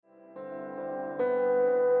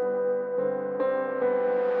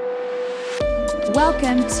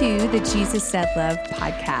Welcome to the Jesus Said Love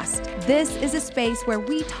podcast. This is a space where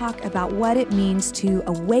we talk about what it means to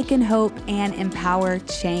awaken hope and empower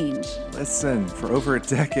change. Listen, for over a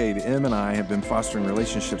decade, Em and I have been fostering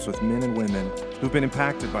relationships with men and women who've been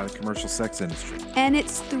impacted by the commercial sex industry. And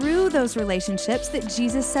it's through those relationships that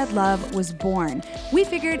Jesus Said Love was born. We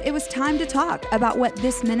figured it was time to talk about what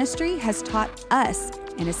this ministry has taught us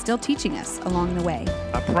and is still teaching us along the way.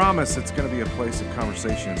 I promise it's going to be a place of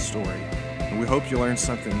conversation and story. And we hope you learn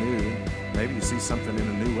something new. Maybe you see something in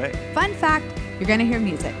a new way. Fun fact, you're going to hear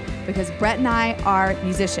music because Brett and I are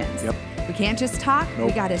musicians. Yep. We can't just talk, Nope.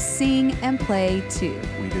 We got to sing and play too.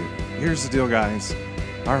 We do. Here's the deal, guys.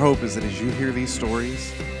 Our hope is that as you hear these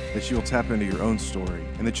stories, that you'll tap into your own story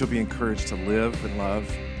and that you'll be encouraged to live and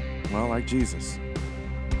love, well, like Jesus.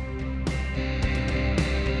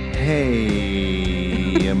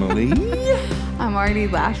 Hey, Emily. I'm already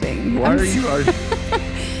laughing. Why are you?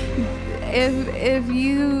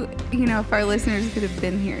 If our listeners could have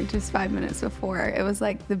been here just 5 minutes before, it was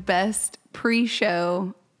like the best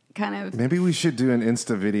pre-show kind of. Maybe we should do an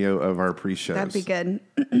Insta video of our pre-shows. That'd be good.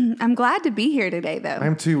 I'm glad to be here today, though. I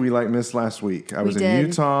am too. We missed last week. I was in did.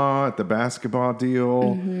 Utah at the basketball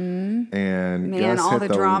deal, and Man, Gus all hit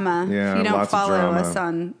the drama. Yeah, If you don't lots follow of drama. us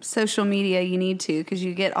on social media, you need to, because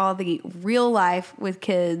you get all the real life with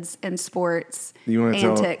kids and sports Do you want to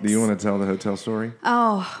antics. tell the hotel story?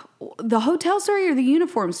 Oh, the hotel story or the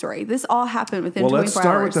uniform story? This all happened within 24 hours. Let's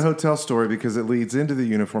start with the hotel story because it leads into the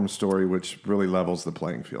uniform story, which really levels the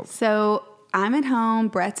playing field. So I'm at home.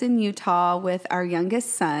 Brett's in Utah with our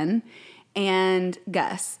youngest son and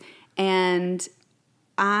Gus. And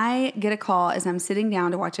I get a call as I'm sitting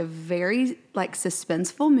down to watch a very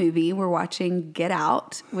suspenseful movie. We're watching Get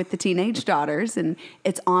Out with the teenage daughters, and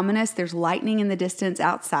it's ominous. There's lightning in the distance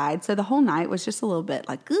outside. So the whole night was just a little bit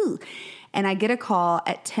like, ooh. And I get a call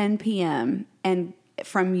at 10 p.m. and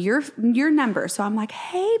from your number. So I'm like,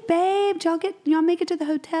 hey, babe, y'all make it to the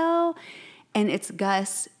hotel? And it's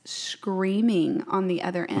Gus screaming on the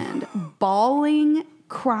other end, bawling,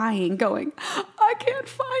 crying, going, I can't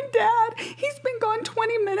find Dad. He's been gone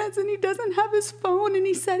 20 minutes and he doesn't have his phone. And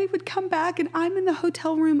he said he would come back, and I'm in the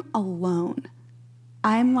hotel room alone.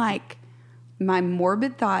 I'm like, my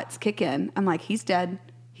morbid thoughts kick in. I'm like, he's dead.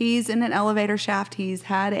 He's in an elevator shaft. He's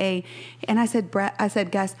had and I said,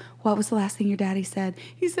 Gus, what was the last thing your daddy said?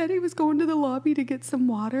 He said he was going to the lobby to get some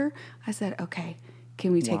water. I said, okay,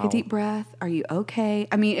 can we take a deep breath? Are you okay?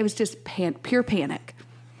 I mean, it was just pure panic.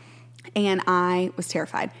 And I was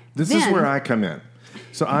terrified. This is where I come in.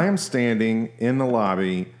 So I am standing in the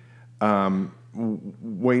lobby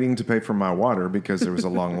waiting to pay for my water because there was a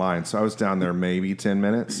long line. So I was down there maybe 10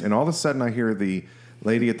 minutes. And all of a sudden I hear the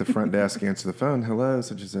lady at the front desk answer the phone. Hello,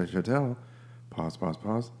 such and such hotel. Pause.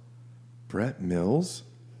 Brett Mills?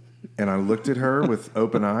 And I looked at her with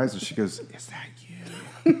open eyes, and she goes, is that you?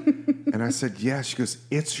 And I said, yeah. She goes,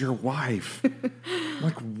 it's your wife. I'm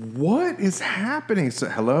like, what is happening? So,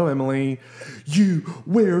 hello, Emily.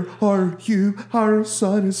 Where are you? Our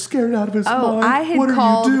son is scared out of his mind. I had what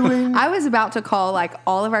called. are you doing? I was about to call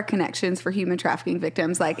all of our connections for human trafficking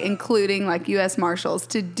victims, including U.S. Marshals,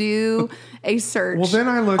 to do a search. Well, then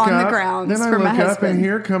I look on up, the grounds then I for look my up, husband. and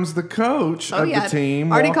here comes the coach of the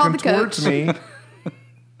team Already walking called the towards coach. me.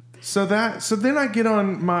 So then I get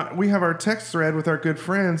on we have our text thread with our good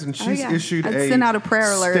friends, and she's issued I'd send out a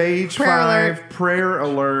prayer alert. Stage 5 prayer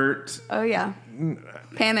alert. Oh, yeah.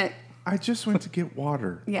 Panic. I just went to get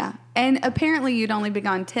water. Yeah. And apparently you'd only been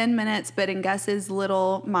gone 10 minutes, but in Gus's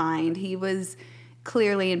little mind, he was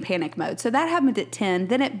clearly in panic mode. So that happened at 10.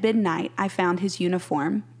 Then at midnight, I found his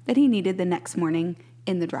uniform that he needed the next morning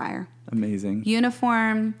in the dryer. Amazing.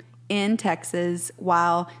 Uniform in Texas.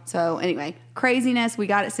 So anyway, craziness. We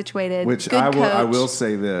got it situated. Which Good I will coach.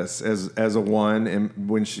 say this as a one, and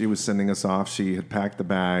when she was sending us off, she had packed the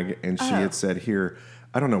bag and she had said, here,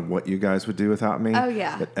 I don't know what you guys would do without me. Oh,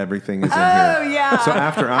 yeah. But everything is in Oh, here. yeah. So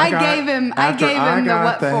after I gave him the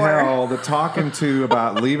what for. The talking to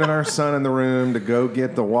about leaving our son in the room to go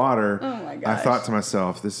get the water. Oh, my I gosh. thought to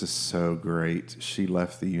myself, this is so great. She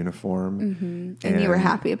left the uniform. Mm-hmm. And you were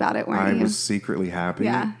happy about it, weren't you? I was secretly happy.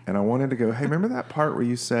 Yeah. And I wanted to go, hey, remember that part where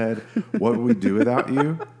you said, what would we do without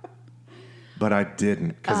you? But I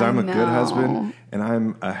didn't, because I'm a good husband and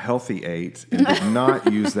I'm a healthy 8 and did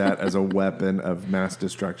not use that as a weapon of mass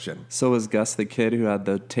destruction. So was Gus the kid who had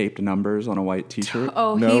the taped numbers on a white T-shirt?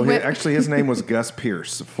 Oh, No, actually his name was Gus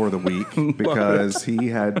Pierce for the week because he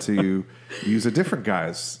had to use a different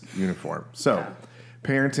guy's uniform. So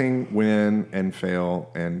parenting, win and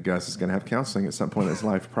fail, and Gus is going to have counseling at some point in his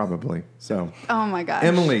life, probably. So, Oh my gosh.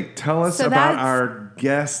 Emily, tell us So about that's- our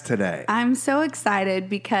guest today. I'm so excited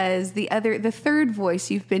because the third voice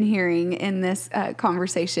you've been hearing in this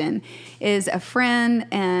conversation is a friend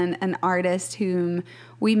and an artist whom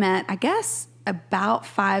we met, I guess, about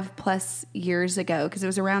 5+ years ago, because it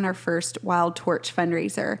was around our first Wild Torch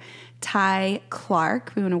fundraiser. Ty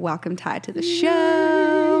Clark. We want to welcome Ty to the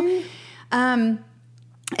show.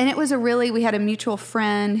 And it was we had a mutual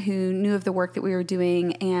friend who knew of the work that we were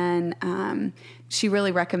doing, and she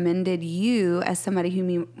really recommended you as somebody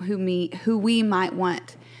who we might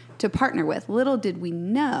want to partner with. Little did we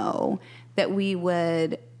know that we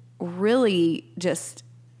would really just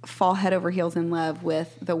fall head over heels in love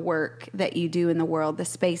with the work that you do in the world, the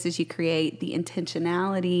spaces you create, the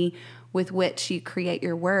intentionality with which you create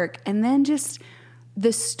your work, and then just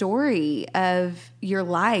the story of your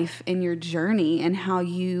life and your journey and how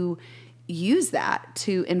you use that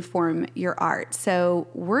to inform your art. So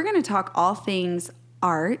we're going to talk all things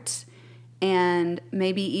art and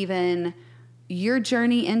maybe even your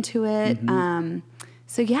journey into it.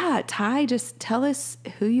 So yeah, Ty, just tell us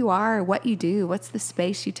who you are, what you do, what's the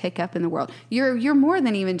space you take up in the world. You're more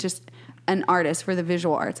than even just an artist for the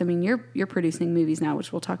visual arts. I mean, you're producing movies now,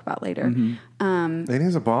 which we'll talk about later. And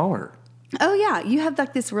he's a baller. Oh yeah, you have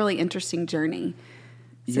like this really interesting journey.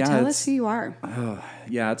 So tell us who you are.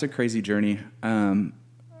 Yeah, it's a crazy journey.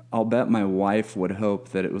 I'll bet my wife would hope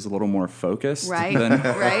that it was a little more focused. Right, than,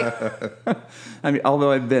 right. I mean,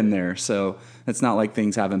 although I've been there, so it's not like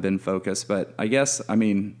things haven't been focused. But I guess, I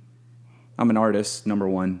mean, I'm an artist, number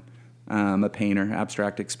one. I'm a painter,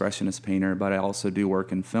 abstract expressionist painter, but I also do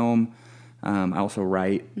work in film. I also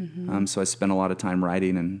write. So I spend a lot of time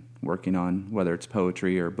writing and working on whether it's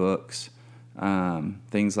poetry or books,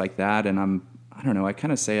 things like that. And I don't know, I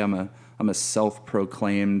kind of say I'm a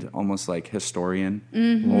self-proclaimed almost like historian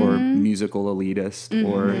or musical elitist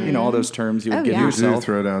or, all those terms you would give yeah. You do yourself.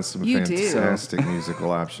 throw down some You do. fantastic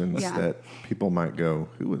musical options Yeah. that people might go,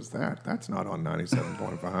 who was that? That's not on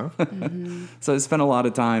 97.5. So I spent a lot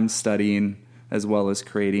of time studying as well as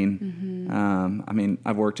creating. I mean,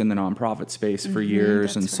 I've worked in the nonprofit space for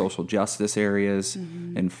years in that's right. social justice areas,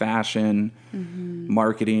 in fashion,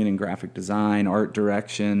 marketing and graphic design, art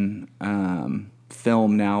direction,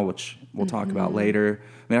 film now, which we'll talk about later.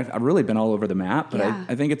 I mean, I've really been all over the map, but Yeah.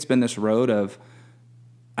 I think it's been this road of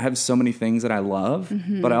I have so many things that I love,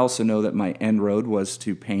 but I also know that my end road was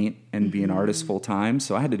to paint and be an artist full time.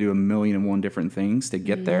 So I had to do 1,000,001 different things to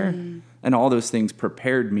get there. And all those things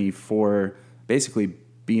prepared me for basically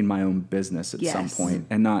being my own business at some Yes. point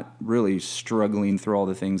and not really struggling through all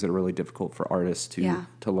the things that are really difficult for artists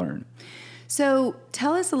to learn. So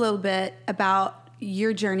tell us a little bit about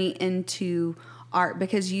your journey into art,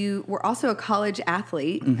 because you were also a college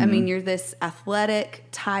athlete. I mean, you're this athletic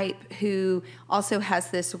type who also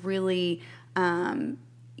has this really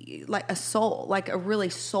like a soul, like a really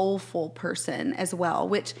soulful person as well,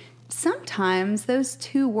 which sometimes those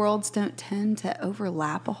two worlds don't tend to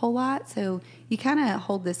overlap a whole lot. So you kind of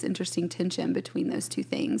hold this interesting tension between those two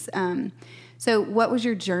things. So what was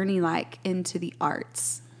your journey like into the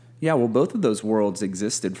arts? Yeah, well, both of those worlds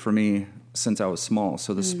existed for me since I was small.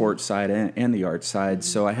 So the sports side and the art side.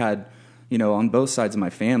 So I had, on both sides of my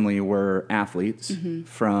family were athletes,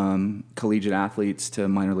 from collegiate athletes to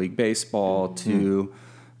minor league baseball to,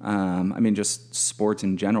 just sports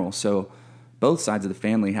in general. So both sides of the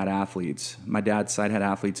family had athletes. My dad's side had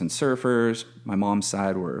athletes and surfers. My mom's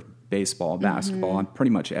side were baseball, basketball, and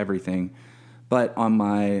pretty much everything. But on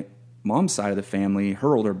my mom's side of the family,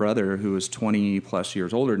 her older brother, who was 20 plus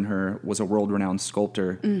years older than her, was a world-renowned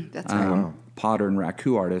sculptor, That's right. potter and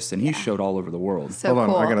raku artist, and he showed all over the world. So Hold on,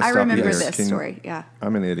 cool. I gotta I stop you remember there. this story. Yeah.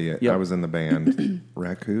 I'm an idiot. Yep. I was in the band.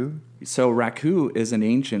 Raku? So raku is an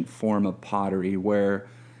ancient form of pottery where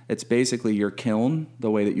it's basically your kiln, the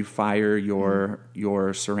way that you fire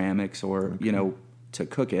your ceramics or, to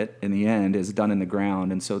cook it in the end is done in the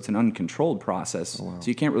ground. And so it's an uncontrolled process. So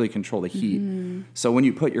you can't really control the heat. So when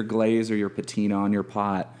you put your glaze or your patina on your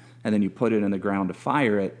pot and then you put it in the ground to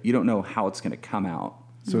fire it, you don't know how it's going to come out.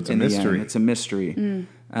 So it's a in the mystery. end. It's a mystery.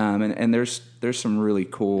 And there's some really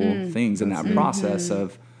cool things in that process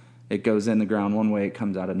of it goes in the ground one way, it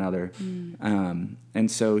comes out another. And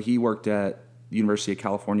so he worked at University of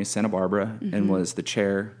California, Santa Barbara, and was the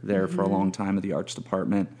chair there for a long time of the arts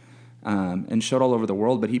department, and showed all over the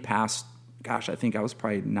world. But he passed, I think I was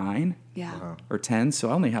probably 9 or 10, so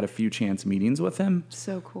I only had a few chance meetings with him.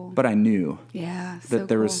 So cool. But I knew that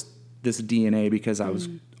there was this DNA because I was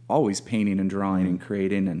always painting and drawing and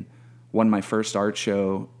creating, and won my first art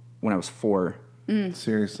show when I was 4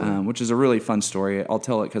 Seriously. which is a really fun story. I'll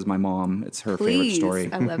tell it because my mom, it's her favorite Please. story.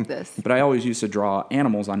 I love this. But I always used to draw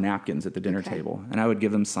animals on napkins at the dinner Okay. table, and I would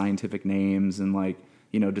give them scientific names and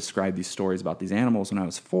describe these stories about these animals. When I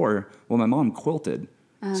was 4, well, my mom quilted,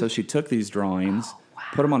 so she took these drawings,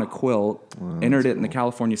 put them on a quilt, entered it in the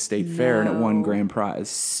California State Fair, and it won No. grand prize.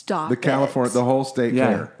 Stop the whole state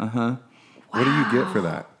Yeah, fair. What do you get for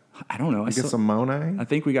that? I don't know. You get some Monet? I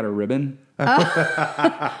think we got a ribbon. Well,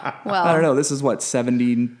 I don't know. This is what,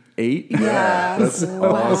 78? Yeah. That's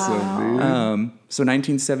awesome, dude. So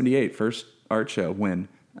 1978, first art show win.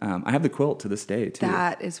 I have the quilt to this day too.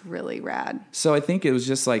 That is really rad. So I think it was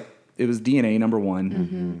just it was DNA number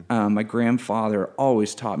one. My grandfather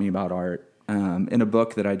always taught me about art. In a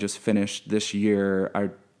book that I just finished this year, I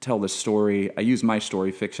tell the story. I use my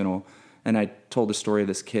story, fictional, and I told the story of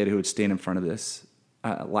this kid who would stand in front of this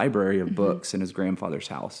library of books in his grandfather's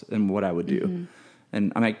house and what I would do.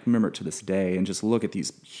 And I remember it to this day and just look at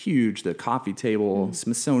these huge, the coffee table,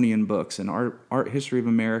 Smithsonian books and art history of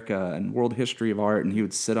America and world history of art. And he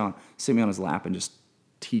would sit me on his lap and just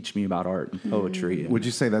teach me about art and poetry. Would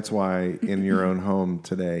you say that's why in your own home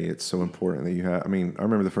today it's so important that you have? I mean, I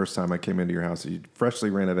remember the first time I came into your house, you freshly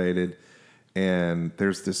renovated, and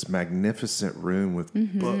there's this magnificent room with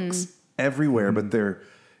books everywhere, but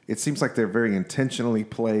it seems like they're very intentionally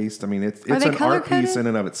placed. I mean, it's they an art color-coded? piece in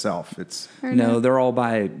and of itself. It's No, they're all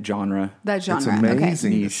by genre. That genre. it's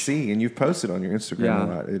amazing Okay. to see, and you've posted on your Instagram Yeah. a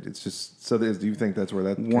lot. It's just so. Do you think that's where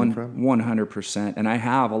that came from? 100%. And I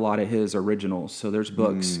have a lot of his originals. So there's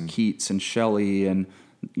books, Keats and Shelley, and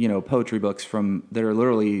poetry books that are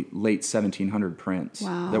literally late 1700 prints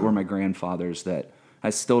that were my grandfather's, that I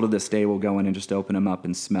still to this day will go in and just open them up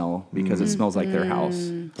and smell because it smells like their house.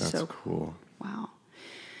 That's So cool. Wow.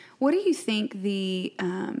 What do you think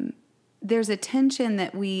there's a tension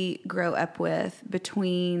that we grow up with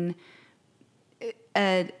between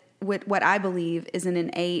what I believe is an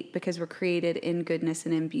innate, because we're created in goodness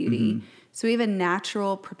and in beauty. So we have a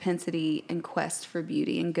natural propensity and quest for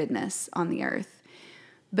beauty and goodness on the earth.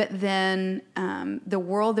 But then the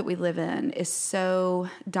world that we live in is so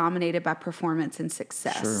dominated by performance and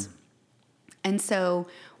success. Sure. And so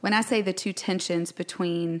when I say the two tensions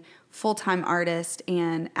between full-time artist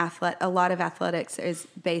and a lot of athletics is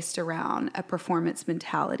based around a performance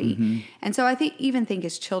mentality. And so I think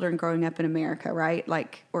as children growing up in America, right?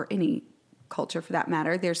 Or any culture for that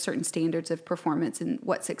matter, there's certain standards of performance and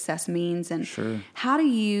what success means. And how do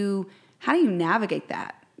you navigate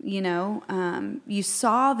that? You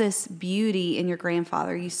saw this beauty in your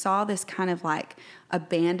grandfather. You saw this kind of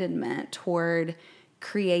abandonment toward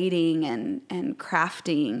creating and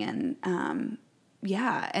crafting and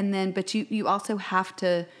and then but you also have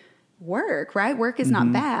to work, right? Work is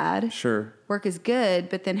not bad. Sure. Work is good,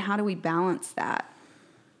 but then how do we balance that?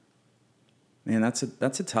 Man, that's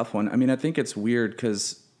a tough one. I mean, I think it's weird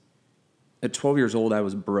because at 12 years old, I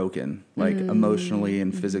was broken, emotionally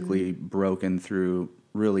and physically broken through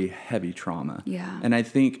really heavy trauma. Yeah. And I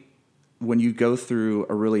think when you go through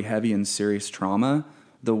a really heavy and serious trauma,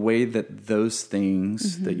 the way that those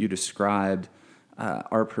things that you described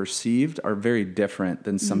are perceived are very different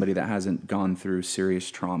than somebody that hasn't gone through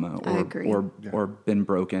serious trauma or been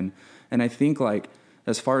broken. And I think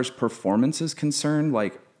as far as performance is concerned,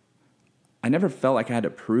 I never felt like I had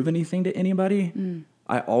to prove anything to anybody.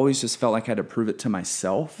 I always just felt like I had to prove it to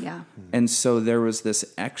myself. Yeah. And so there was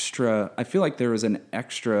I feel like there was an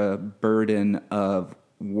extra burden of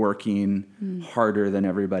working harder than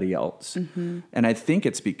everybody else. And I think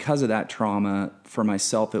it's because of that trauma for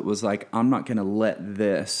myself. It was I'm not going to let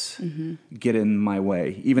this get in my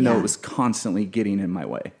way, even though it was constantly getting in my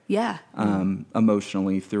way. Yeah.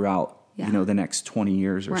 Emotionally throughout, the next 20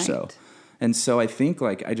 years or so. And so I think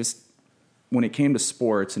when it came to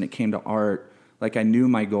sports and it came to art, I knew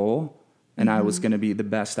my goal and I was going to be the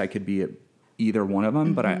best I could be at either one of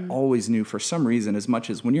them, but I always knew for some reason, as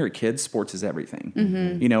much as when you're a kid, sports is everything,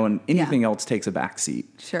 and anything else takes a back seat.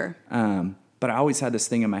 Sure. But I always had this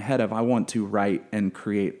thing in my head of I want to write and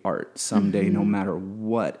create art someday, no matter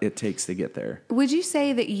what it takes to get there. Would you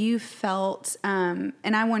say that you felt, and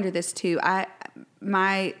I wonder this too,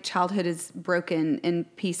 my childhood is broken in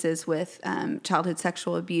pieces with childhood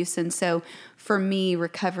sexual abuse. And so for me,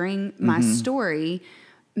 recovering my story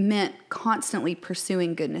meant constantly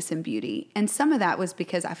pursuing goodness and beauty. And some of that was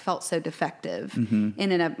because I felt so defective in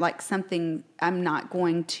and of something. I'm not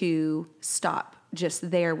going to stop just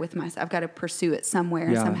there with myself. I've got to pursue it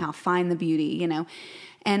somewhere, somehow find the beauty,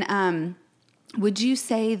 And would you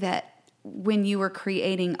say that when you were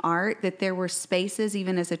creating art, that there were spaces,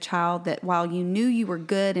 even as a child, that while you knew you were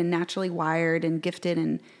good and naturally wired and gifted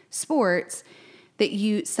in sports,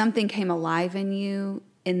 that something came alive in you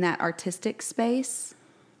in that artistic space?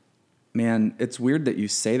 Man, it's weird that you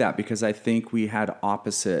say that because I think we had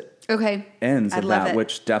opposite ends I'd of love that, it.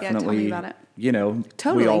 which Yeah, tell me definitely, about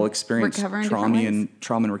it. we all experience Recover in trauma different ways.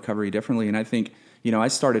 trauma and recovery differently. And I think, I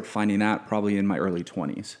started finding that probably in my early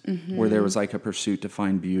 20s, where there was like a pursuit to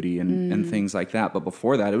find beauty and things like that. But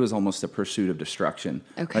before that, it was almost a pursuit of destruction.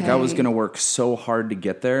 Okay. Like I was going to work so hard to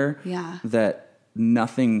get there that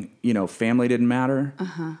nothing, family didn't matter.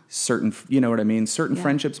 Certain, what I mean? Certain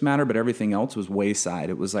friendships matter, but everything else was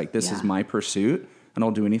wayside. It was like, this is my pursuit and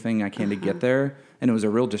I'll do anything I can to get there. And it was a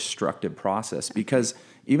real destructive process because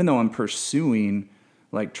even though I'm pursuing,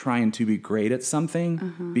 like trying to be great at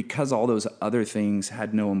something, because all those other things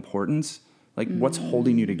had no importance, like what's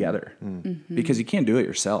holding you together? Because you can't do it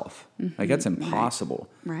yourself. Like that's impossible.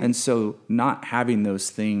 Right. And so not having those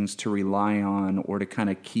things to rely on or to kind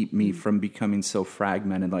of keep me from becoming so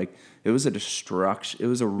fragmented, like it was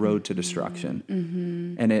a road to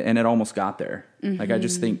destruction. And it almost got there. Like I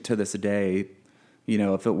just think to this day,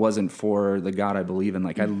 if it wasn't for the God I believe in,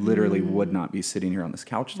 like I literally would not be sitting here on this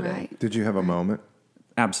couch today. Right. Did you have a moment?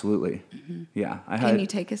 Absolutely. Yeah. Can you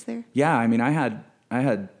take us there? Yeah. I mean, I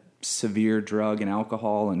had severe drug and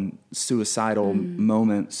alcohol and suicidal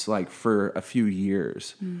moments like for a few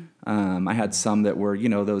years. I had some that were,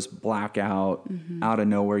 those blackout out of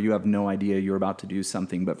nowhere. You have no idea you're about to do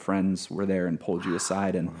something, but friends were there and pulled you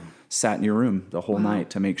aside and sat in your room the whole night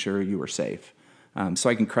to make sure you were safe. So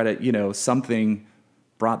I can credit, something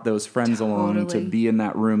brought those friends along to be in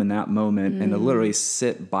that room in that moment and to literally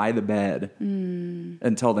sit by the bed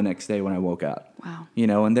until the next day when I woke up. Wow.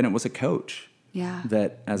 And then it was a coach. Yeah.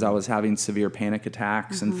 That as I was having severe panic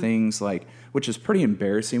attacks and things like, which is pretty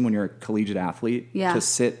embarrassing when you're a collegiate athlete to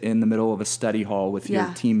sit in the middle of a study hall with your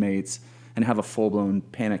teammates and have a full-blown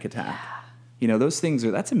panic attack. Those things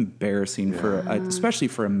that's embarrassing especially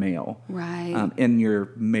for a male. Right. In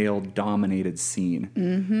your male-dominated scene.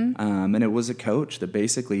 And it was a coach that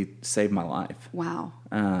basically saved my life. Wow.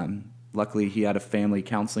 Luckily, he had a family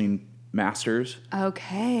counseling master's.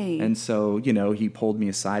 Okay. And so, he pulled me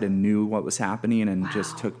aside and knew what was happening and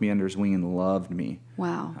just took me under his wing and loved me.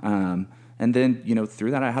 Wow. And then,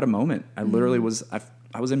 through that, I had a moment. I literally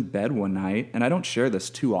I was in bed one night, and I don't share this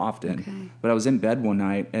too often, but I was in bed one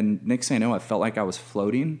night, and next thing I know, I felt like I was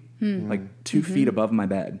floating, like 2 feet above my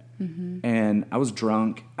bed. And I was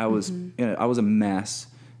drunk. I was a mess,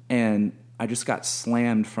 and I just got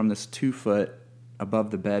slammed from this 2 foot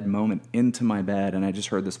above the bed moment into my bed, and I just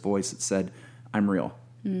heard this voice that said, "I'm real.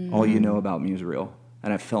 All you know about me is real."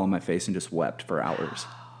 And I fell on my face and just wept for hours.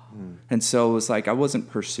 And so it was like I wasn't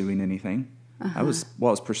pursuing anything. I was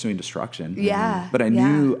pursuing destruction. Yeah. But I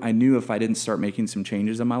knew if I didn't start making some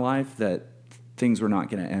changes in my life that things were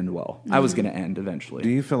not going to end well. I was going to end eventually. Do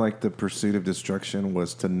you feel like the pursuit of destruction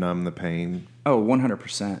was to numb the pain? Oh,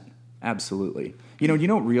 100%. Absolutely. You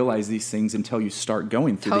don't realize these things until you start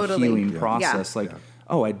going through the healing process.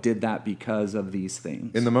 Oh, I did that because of these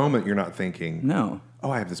things. In the moment, you're not thinking, no.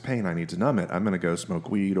 Oh, I have this pain. I need to numb it. I'm going to go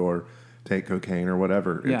smoke weed or take cocaine or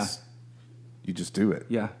whatever. You just do it.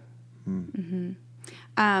 Yeah.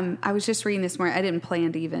 I was just reading this morning. I didn't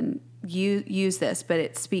plan to even use this, but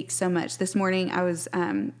it speaks so much. This morning I was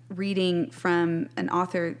reading from an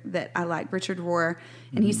author that I like, Richard Rohr,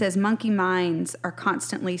 and he says monkey minds are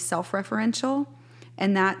constantly self-referential,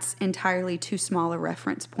 and that's entirely too small a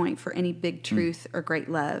reference point for any big truth or great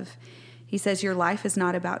love. He says your life is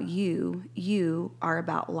not about you. You are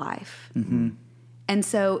about life. And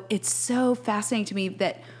so it's so fascinating to me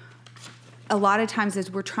that a lot of times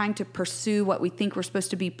as we're trying to pursue what we think we're supposed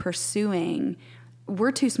to be pursuing,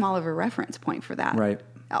 we're too small of a reference point for that. Right.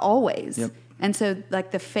 Always. Yep. And so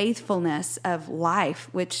like the faithfulness of life,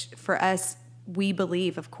 which for us, we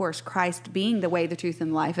believe, of course, Christ being the way, the truth,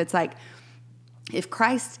 and the life. It's like if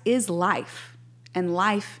Christ is life and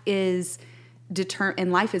life is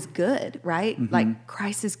and life is good, right? Like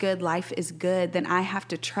Christ is good, life is good, then I have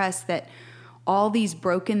to trust that all these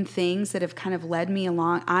broken things that have kind of led me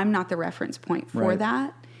along, I'm not the reference point for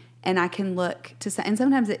that. And I can look to, and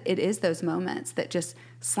sometimes it is those moments that just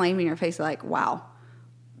slam me in your face like, wow,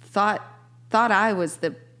 thought I was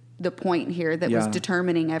the point here that was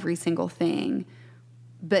determining every single thing.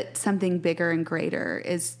 But something bigger and greater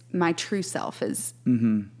is my true self is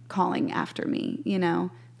calling after me.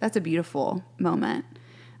 That's a beautiful moment.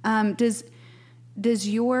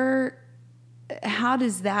 How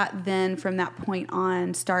does that then, from that point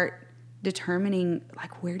on, start determining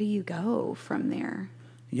like where do you go from there?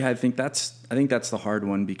 Yeah, I think that's the hard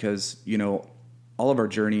one because all of our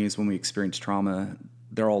journeys when we experience trauma,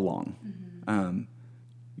 they're all long.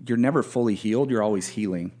 You're never fully healed; you're always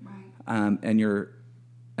healing.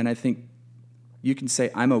 And I think you can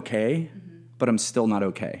say I'm okay, but I'm still not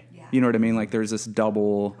okay. Yeah. You know what I mean? Like there's this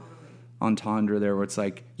double entendre there where it's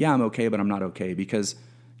like, yeah, I'm okay, but I'm not okay, because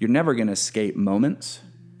you're never going to escape moments.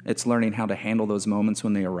 It's learning how to handle those moments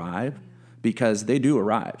when they arrive, because they do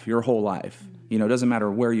arrive your whole life. You know, it doesn't matter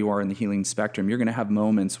where you are in the healing spectrum. You're going to have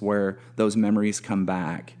moments where those memories come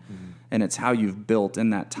back. And it's how you've built in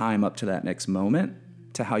that time up to that next moment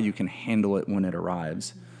to how you can handle it when it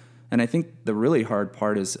arrives. And I think the really hard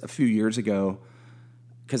part is a few years ago,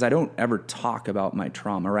 because I don't ever talk about my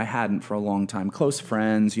trauma, or I hadn't for a long time. Close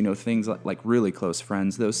friends, you know, things like really close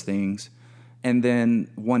friends, those things. And then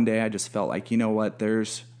one day I just felt like, you know what,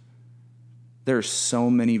 there's so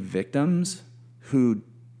many victims who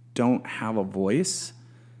don't have a voice.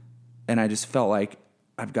 And I just felt like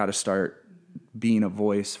I've got to start being a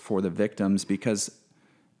voice for the victims, because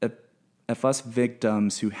if us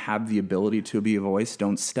victims who have the ability to be a voice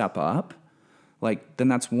don't step up, like then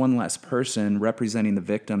that's one less person representing the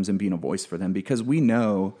victims and being a voice for them, because we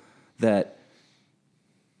know that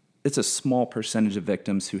it's a small percentage of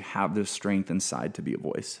victims who have the strength inside to be a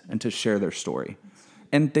voice and to share their story.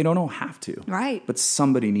 And they don't have to. Right. But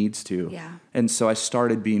somebody needs to. Yeah. And so I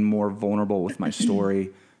started being more vulnerable with my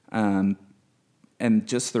story. And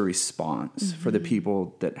just the response for the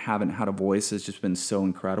people that haven't had a voice has just been so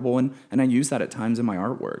incredible. And I use that at times in my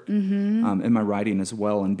artwork, in my writing as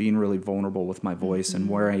well, and being really vulnerable with my voice and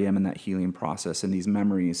where I am in that healing process and these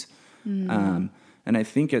memories. And I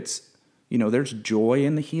think it's, you know, there's joy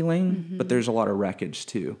in the healing, but there's a lot of wreckage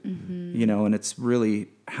too, you know, and it's really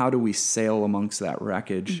how do we sail amongst that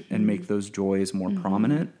wreckage and make those joys more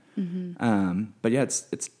prominent. But yeah,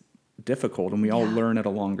 it's difficult, and we all learn at a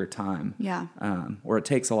longer time. Yeah. Or it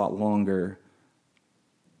takes a lot longer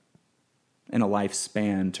in a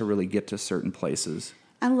lifespan to really get to certain places.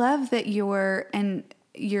 I love that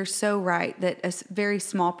you're so right that a very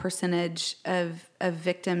small percentage of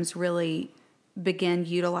victims really begin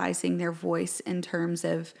utilizing their voice in terms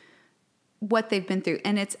of what they've been through.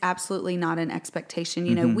 And it's absolutely not an expectation.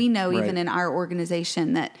 You know, we know even in our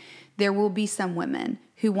organization that there will be some women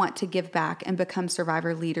who want to give back and become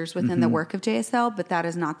survivor leaders within the work of JSL, but that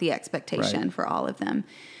is not the expectation for all of them.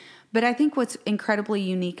 But I think what's incredibly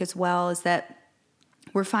unique as well is that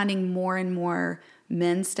we're finding more and more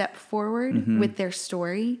men step forward with their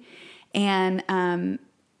story. And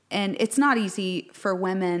it's not easy for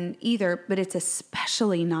women either, but it's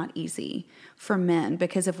especially not easy for men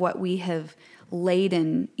because of what we have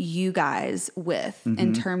laden you guys with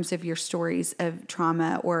in terms of your stories of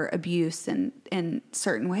trauma or abuse and in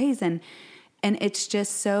certain ways. And it's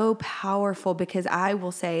just so powerful because I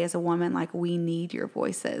will say as a woman, like we need your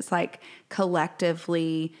voices, like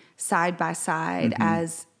collectively side by side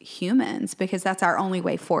as humans, because that's our only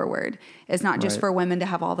way forward. It's not just for women to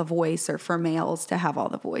have all the voice or for males to have all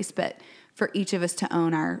the voice, but for each of us to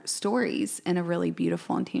own our stories in a really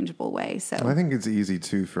beautiful and tangible way. So I think it's easy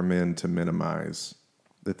too for men to minimize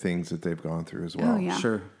the things that they've gone through as well. Oh, yeah.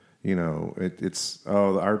 Sure. You know,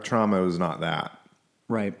 our trauma is not that.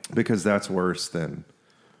 Right. Because that's worse than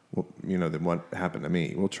what happened to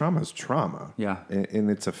me. Well, trauma is trauma. Yeah. And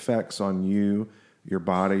its effects on you, your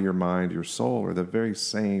body, your mind, your soul are the very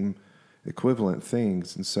same equivalent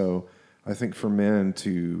things. And so I think for men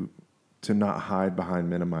to not hide behind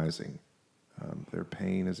minimizing their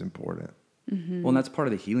pain is important. Well, and that's part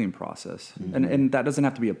of the healing process. And that doesn't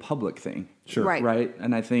have to be a public thing. Sure. Right.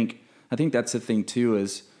 And I think that's the thing too,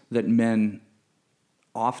 is that men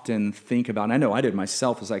often think about, and I know I did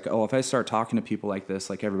myself, is like, oh, if I start talking to people like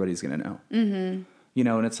this, like everybody's going to know. You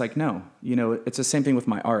know, and it's like, no, you know, it's the same thing with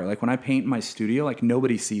my art. Like when I paint in my studio, like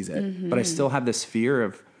nobody sees it, but I still have this fear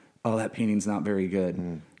of, oh, that painting's not very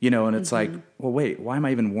good. You know, and it's like, well, wait, why am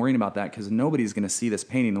I even worrying about that? Because nobody's going to see this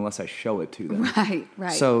painting unless I show it to them.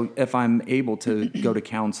 Right. So if I'm able to go to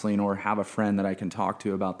counseling or have a friend that I can talk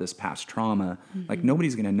to about this past trauma, like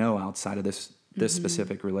nobody's going to know outside of this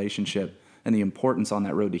specific relationship, and the importance on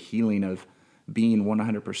that road to healing of being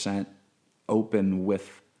 100% open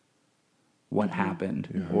with what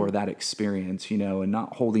happened or that experience, you know, and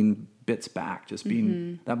not holding bits back, just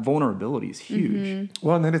being that vulnerability is huge.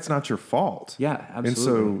 Well, and then it's not your fault. Yeah, absolutely.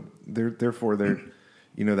 And so therefore,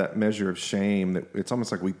 you know, that measure of shame, that it's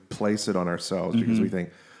almost like we place it on ourselves because we think,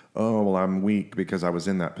 oh, well, I'm weak because I was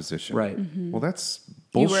in that position. Right. Well, that's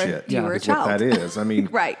bullshit. You were a is child. what that is. I mean,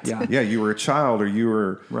 Right. Yeah, you were a child, or you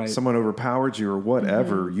were someone overpowered you, or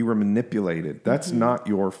whatever. You were manipulated. That's not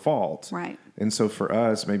your fault. Right. And so for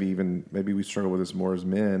us, maybe we struggle with this more as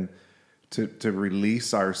men, to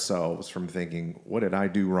release ourselves from thinking, what did I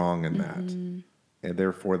do wrong in that? And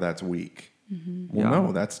therefore that's weak. Well,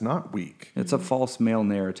 no, that's not weak. It's a false male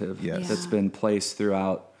narrative Yes. that's been placed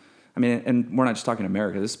throughout. I mean, and we're not just talking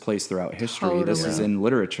America. This is placed throughout history. This is in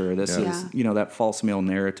literature. This is, that false male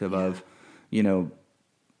narrative of,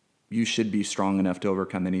 you should be strong enough to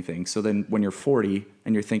overcome anything. So then when you're 40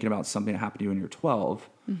 and you're thinking about something that happened to you when you're 12,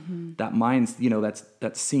 that mind's,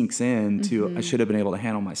 that sinks in to, I should have been able to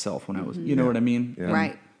handle myself when I was, you know what I mean? Yeah.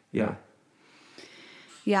 Right. Yeah.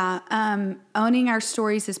 Yeah. Owning our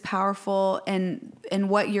stories is powerful, and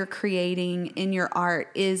what you're creating in your art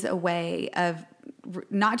is a way of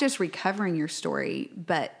not just recovering your story,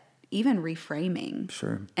 but even reframing.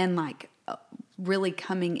 Sure. And really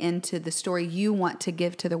coming into the story you want to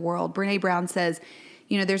give to the world. Brene Brown says,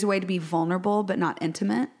 there's a way to be vulnerable, but not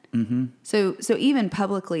intimate. Mm-hmm. So even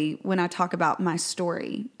publicly, when I talk about my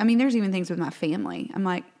story, I mean, there's even things with my family. I'm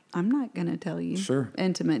like, I'm not going to tell you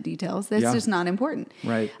intimate details. That's just not important.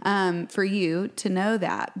 Right. For you to know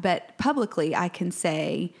that. But publicly, I can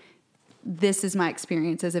say, this is my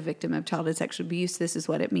experience as a victim of childhood sexual abuse. This is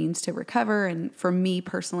what it means to recover, and for me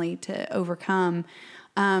personally to overcome.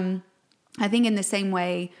 I think in the same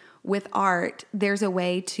way with art, there's a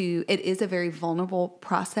way it is a very vulnerable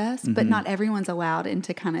process, but not everyone's allowed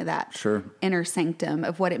into kind of that inner sanctum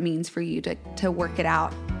of what it means for you to work it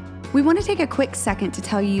out. We want to take a quick second to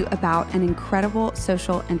tell you about an incredible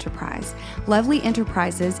social enterprise. Lovely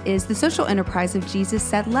Enterprises is the social enterprise of Jesus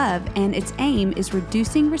Said Love, and its aim is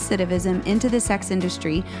reducing recidivism into the sex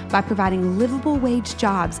industry by providing livable wage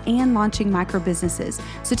jobs and launching micro businesses.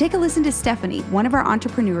 So take a listen to Stephanie, one of our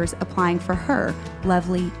entrepreneurs, applying for her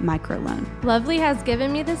Lovely microloan. Lovely has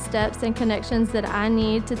given me the steps and connections that I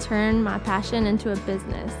need to turn my passion into a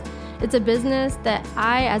business. It's a business that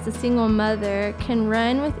I, as a single mother, can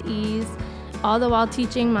run with ease, all the while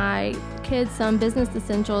teaching my kids some business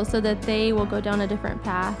essentials so that they will go down a different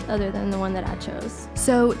path other than the one that I chose.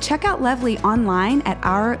 So check out Lovely online at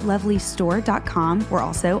ourlovelystore.com. We're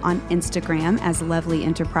also on Instagram as Lovely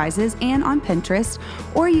Enterprises and on Pinterest,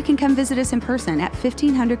 or you can come visit us in person at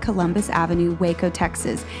 1500 Columbus Avenue, Waco,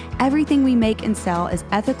 Texas. Everything we make and sell is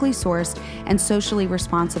ethically sourced and socially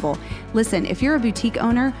responsible. Listen, if you're a boutique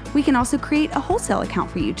owner, we can also create a wholesale account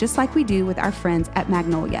for you, just like we do with our friends at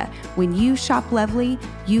Magnolia. When you shop Lovely,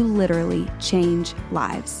 you literally change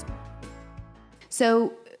lives.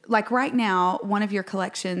 So, right now, one of your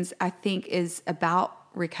collections, I think, is about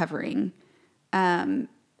recovering.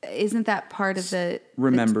 Isn't that part of the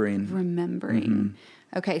remembering? Remembering.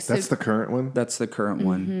 Okay, so That's the current one? That's the current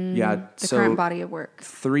one. Yeah. the current body of work.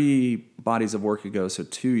 3 bodies of work ago, so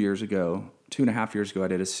 2.5 years ago, I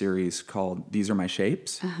did a series called These Are My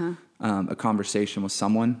Shapes, a conversation with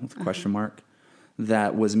someone with a question mark.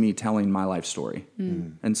 That was me telling my life story.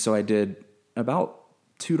 And so I did about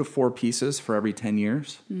 2 to 4 pieces for every 10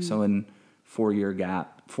 years. So in 4-year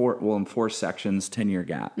gap, in 4 sections, 10-year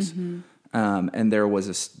gaps. And there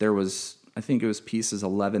was, I think it was pieces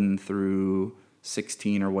 11 through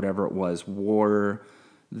 16 or whatever it was, were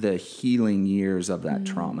the healing years of that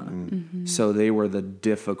trauma. So they were the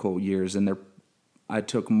difficult years, and I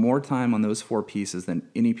took more time on those 4 pieces than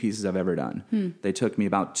any pieces I've ever done. They took me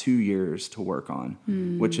about 2 years to work on,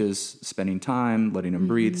 which is spending time, letting them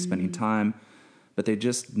breathe, spending time. But they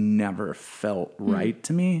just never felt right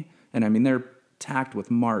to me. And I mean, they're tacked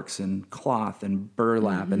with marks and cloth and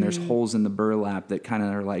burlap, and there's holes in the burlap that kind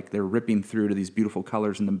of are like they're ripping through to these beautiful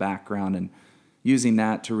colors in the background, and using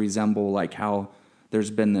that to resemble like how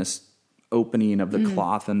there's been this opening of the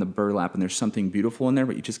cloth and the burlap, and there's something beautiful in there,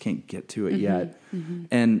 but you just can't get to it yet.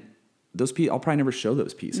 And those pieces, I'll probably never show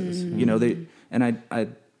those pieces. I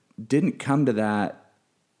didn't come to that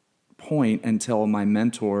point until my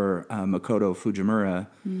mentor, Makoto Fujimura,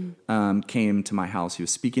 came to my house. He was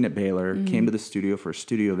speaking at Baylor, came to the studio for a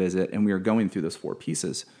studio visit, and we were going through those 4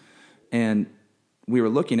 pieces. And we were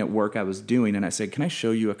looking at work I was doing, and I said, "Can I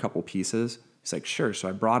show you a couple pieces?" He's like, "Sure." So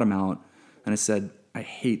I brought him out, and I said, "I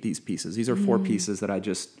hate these pieces. These are 4 pieces that I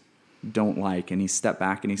just don't like." And he stepped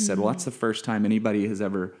back and he said, "Well, that's the first time anybody has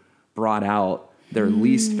ever brought out their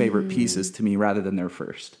least favorite pieces to me rather than their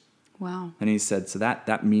first." Wow. And he said, "So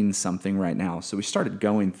that means something right now." So we started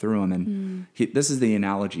going through them, and this is the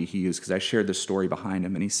analogy he used, because I shared the story behind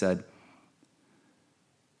him. And he said,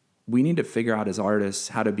 "We need to figure out as artists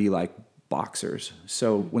how to be like boxers.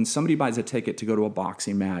 So when somebody buys a ticket to go to a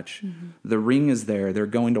boxing match, the ring is there. They're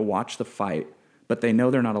going to watch the fight, but they know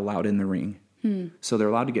they're not allowed in the ring. So they're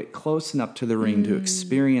allowed to get close enough to the ring to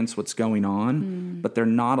experience what's going on, but they're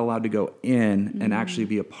not allowed to go in and actually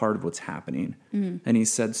be a part of what's happening." And he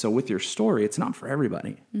said, "So with your story, it's not for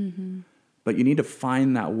everybody. But you need to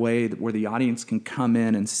find that way where the audience can come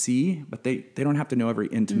in and see, but they don't have to know every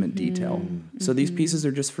intimate detail. So these pieces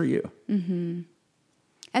are just for you.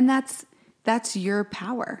 And that's your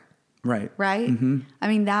power. Right. Right? I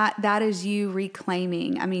mean, that is you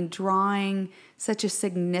reclaiming, drawing such a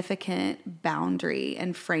significant boundary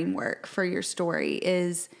and framework for your story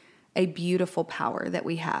is a beautiful power that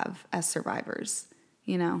we have as survivors,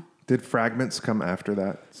 Did Fragments come after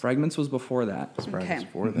that? Fragments was before that. Fragments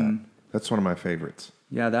before that. That's one of my favorites.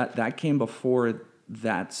 Yeah, that came before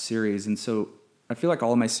that series. And so I feel like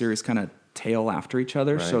all of my series kind of tail after each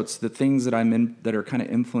other. Right. So it's the things that I'm in that are kind of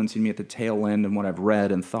influencing me at the tail end and what I've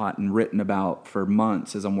read and thought and written about for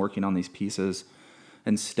months as I'm working on these pieces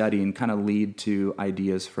and studying kind of lead to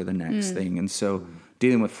ideas for the next thing. And so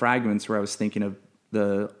dealing with Fragments, where I was thinking of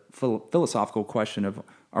the philosophical question of,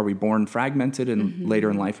 are we born fragmented and later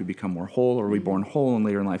in life we become more whole, or are we born whole and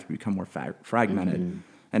later in life we become more fragmented,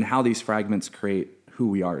 and how these fragments create who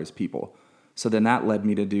we are as people. So then that led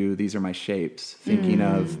me to do These Are My Shapes, thinking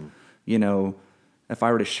of, if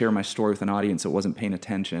I were to share my story with an audience that wasn't paying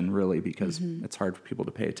attention, really, because it's hard for people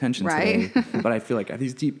to pay attention Right. today. But I feel like I have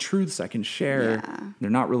these deep truths I can share. Yeah. They're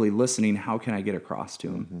not really listening. How can I get across to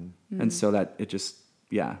them? And so that it just,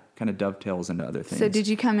 kind of dovetails into other things. So did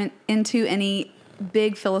you come into any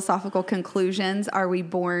big philosophical conclusions? Are we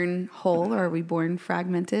born whole or are we born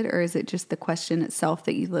fragmented? Or is it just the question itself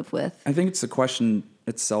that you live with? I think it's the question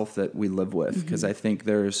itself that we live with, because I think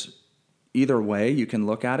there's either way you can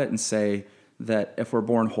look at it and say that if we're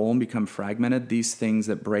born whole and become fragmented, these things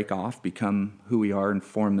that break off become who we are and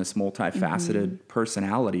form this multifaceted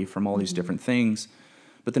personality from all these different things.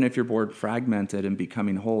 But then if you're born fragmented and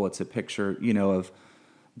becoming whole, it's a picture, of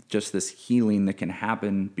just this healing that can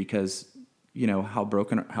happen because,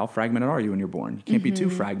 how fragmented are you when you're born? You can't be too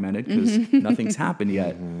fragmented because nothing's happened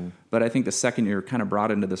yet. But I think the second you're kind of brought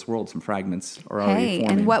into this world, some fragments are already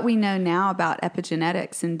forming. And what we know now about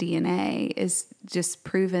epigenetics and DNA is just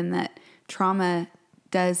proven that trauma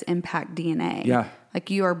does impact DNA. Yeah. Like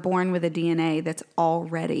you are born with a DNA that's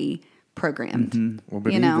already programmed. Well,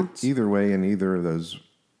 but either way, in either of those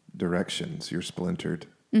directions, you're splintered.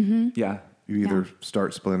 Yeah. You either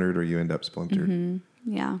start splintered or you end up splintered.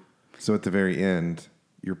 Yeah. So at the very end,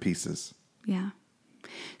 you're pieces. Yeah.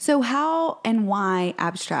 So how and why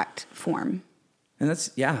abstract form? And that's,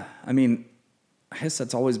 I guess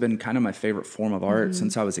that's always been kind of my favorite form of art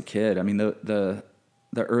since I was a kid. I mean, the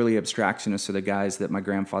early abstractionists are the guys that my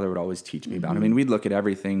grandfather would always teach me about. I mean, we'd look at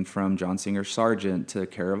everything from John Singer Sargent to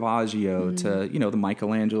Caravaggio to, the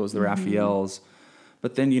Michelangelos, the Raphaels.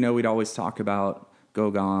 But then, we'd always talk about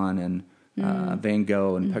Gauguin and Van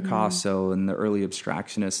Gogh and Picasso and the early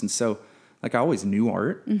abstractionists. And so, I always knew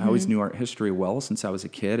art. I always knew art history well since I was a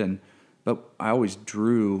kid. But I always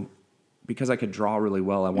drew because I could draw really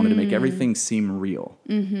well. I wanted to make everything seem real.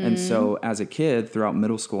 And so as a kid, throughout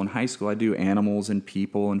middle school and high school, I'd do animals and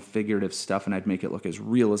people and figurative stuff, and I'd make it look as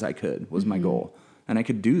real as I could was my goal. And I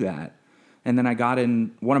could do that. And then I got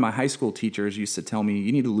in, one of my high school teachers used to tell me,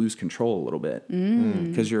 you need to lose control a little bit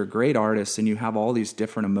because you're a great artist and you have all these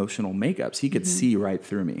different emotional makeups. He could see right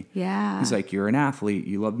through me. Yeah. He's like, you're an athlete,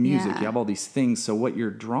 you love music, Yeah. you have all these things. So what you're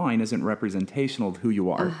drawing isn't representational of who you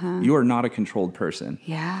are. You are not a controlled person.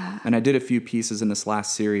 Yeah. And I did a few pieces in this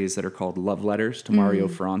last series that are called Love Letters to Mario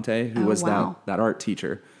Ferrante, who was wow. that art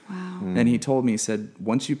teacher. Wow. And he told me, he said,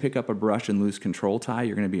 once you pick up a brush and lose control, Ty,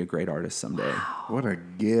 you're going to be a great artist someday. What a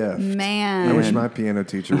gift. Man. I wish my piano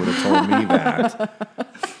teacher would have told me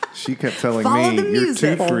that. She kept telling Follow me, the you're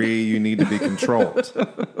music." too free, you need to be controlled.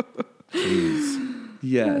 Jeez.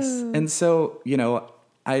 Yes. And so,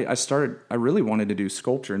 I really wanted to do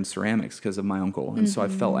sculpture and ceramics because of my uncle. And so I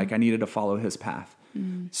felt like I needed to follow his path.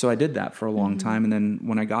 So I did that for a long time. And then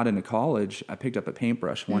when I got into college, I picked up a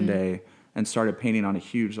paintbrush one day and started painting on a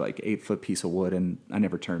huge 8-foot piece of wood, and I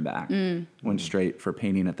never turned back. Went straight for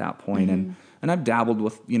painting at that point. And I've dabbled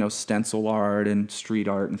with, stencil art and street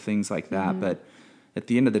art and things like that. But at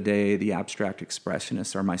the end of the day, the abstract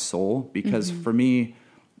expressionists are my soul, because for me,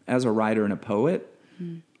 as a writer and a poet,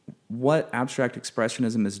 what abstract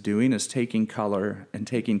expressionism is doing is taking color and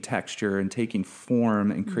taking texture and taking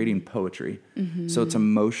form and creating poetry. So it's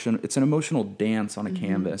an emotional dance on a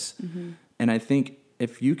canvas. And I think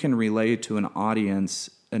if you can relay to an audience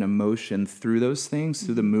an emotion through those things,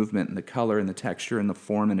 through the movement and the color and the texture and the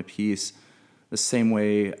form in a piece, the same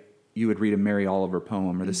way you would read a Mary Oliver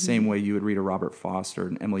poem, or the same way you would read a Robert Frost or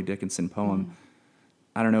an Emily Dickinson poem,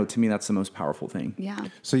 I don't know, to me that's the most powerful thing. Yeah.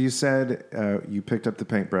 So you said you picked up the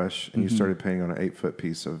paintbrush and you started painting on an 8-foot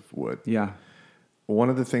piece of wood. Yeah. one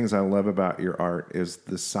of the things I love about your art is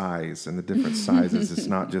the size and the different sizes. It's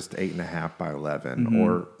not just 8.5 by 11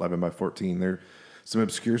 or 11 by 14. There are some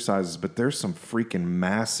obscure sizes, but there's some freaking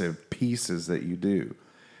massive pieces that you do.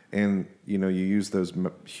 And, you use those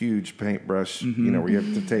huge paintbrush, where you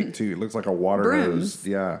have to take two. It looks like a water Brooms. hose.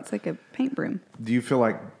 Yeah. It's like a paint broom. Do you feel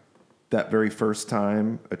like that very first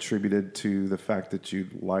time attributed to the fact that you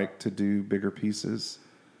like to do bigger pieces?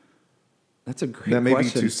 That's a great That may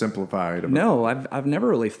question. be too simplified. No, I've never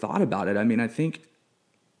really thought about it. I mean, I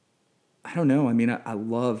don't know. I mean,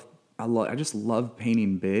 I just love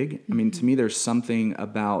painting big. I mean, to me, there's something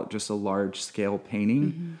about just a large scale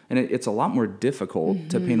painting, and it's a lot more difficult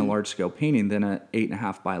to paint a large scale painting than a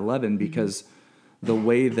 8.5 by 11 because the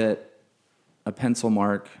way that a pencil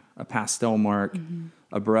mark, a pastel mark,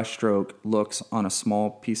 a brush stroke looks on a small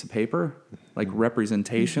piece of paper, like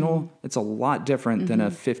representational, it's a lot different than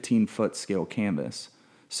a 15-foot scale canvas.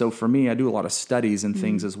 So for me, I do a lot of studies and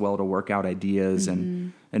things as well to work out ideas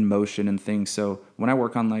and motion and things. So when I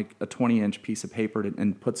work on like a 20-inch piece of paper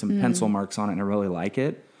and put some pencil marks on it and I really like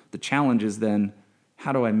it, the challenge is then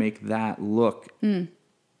how do I make that look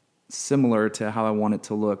similar to how I want it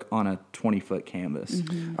to look on a 20-foot canvas?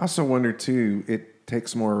 I also wonder too, it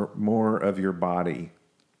takes more of your body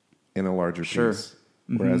in a larger piece.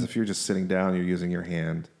 Whereas if you're just sitting down, you're using your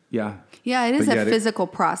hand. Yeah. Yeah, it is But a yet physical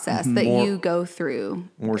process that you go through.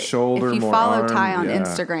 More shoulder, If you more follow arm, Ty on yeah.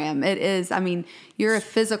 Instagram, it is, I mean, you're a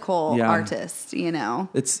physical artist,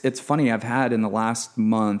 It's funny. I've had in the last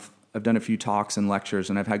month, I've done a few talks and lectures,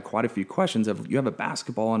 and I've had quite a few questions of, you have a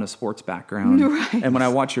basketball and a sports background. Right. And when I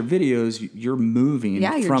watch your videos, you're moving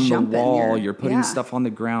Yeah, you're from the jumping, wall, you're putting yeah. stuff on the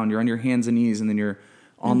ground, you're on your hands and knees, and then you're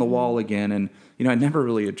on the wall again. And, I never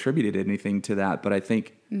really attributed anything to that, but I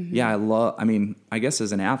think, I guess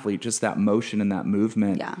as an athlete, just that motion and that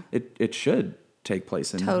movement, it should take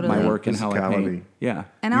place in my work and how I paint. Yeah.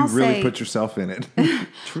 And you I'll really say, put yourself in it.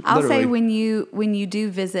 I'll say when you do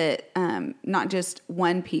visit, not just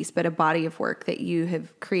one piece, but a body of work that you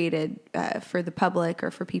have created for the public or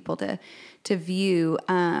for people to view,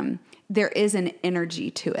 there is an energy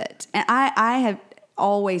to it. And I have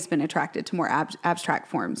always been attracted to more abstract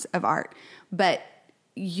forms of art, but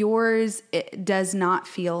yours, it does not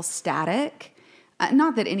feel static.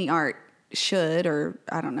 Not that any art should, or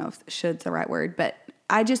I don't know if should's the right word, but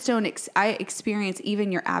I just don't, I experience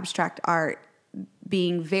even your abstract art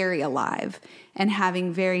being very alive and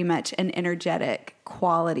having very much an energetic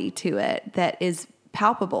quality to it that is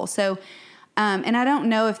palpable. So, and I don't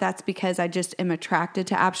know if that's because I just am attracted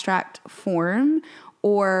to abstract form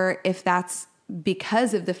or if that's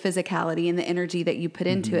because of the physicality and the energy that you put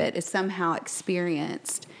into it is somehow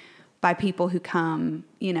experienced by people who come,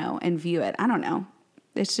 and view it. I don't know.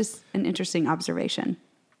 It's just an interesting observation.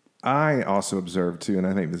 I also observed too, and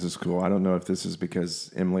I think this is cool. I don't know if this is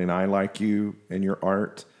because Emily and I like you and your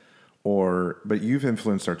art, but you've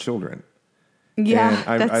influenced our children. Yeah,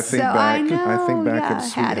 and I think back of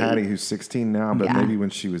sweet Hattie. Hattie, who's 16 now, but maybe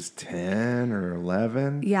when she was 10 or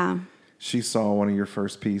 11. Yeah. She saw one of your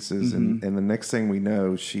first pieces, and the next thing we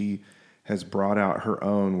know, she has brought out her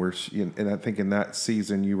own. And I think in that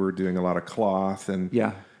season, you were doing a lot of cloth and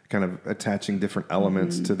kind of attaching different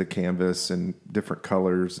elements to the canvas and different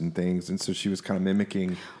colors and things. And so she was kind of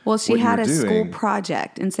mimicking. Well, she what had you a were school doing.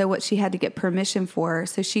 project, and so what she had to get permission for.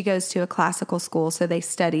 So she goes to a classical school, so they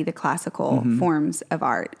study the classical forms of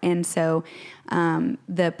art. And so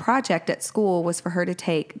the project at school was for her to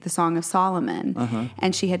take the Song of Solomon,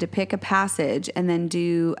 and she had to pick a passage and then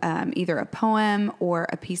do either a poem or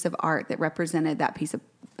a piece of art that represented that piece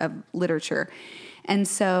of literature. And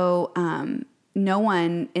so no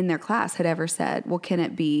one in their class had ever said, well, can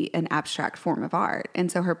it be an abstract form of art? And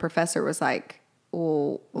so her professor was like,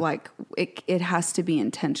 well, like it has to be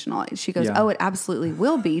intentional. She goes, oh, it absolutely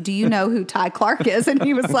will be. Do you know who Ty Clark is? And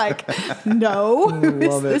he was like, no, who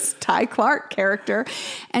is this Ty Clark character?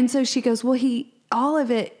 And so she goes, well, all of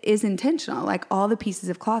it is intentional, like all the pieces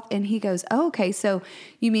of cloth. And he goes, oh, okay. So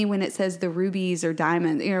you mean when it says the rubies or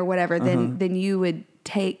diamonds or whatever, then you would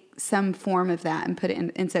take some form of that and put it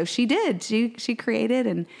in. And so she did. She created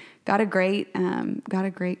and got a great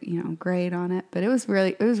grade on it. But it was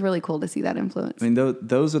really cool to see that influence. I mean,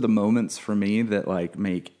 those are the moments for me that like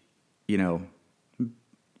make,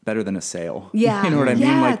 better than a sale. Yeah. You know what I mean?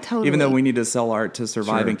 Yeah, Like, totally. even though we need to sell art to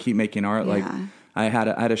survive Sure. and keep making art, like I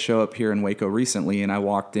had a show up here in Waco recently, and I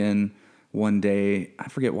walked in one day, I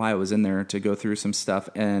forget why I was in there, to go through some stuff,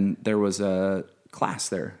 and there was a class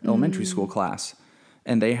there, elementary school class,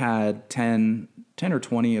 and they had 10 or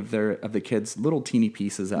 20 of the kids' little teeny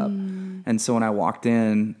pieces up. And so when I walked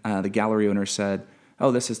in, the gallery owner said, oh,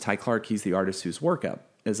 this is Ty Clark. He's the artist whose work up.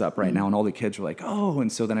 is up right now. And all the kids were like, oh.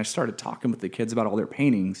 And so then I started talking with the kids about all their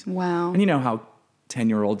paintings. Wow. And you know how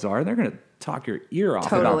 10-year-olds are. They're going to talk your ear off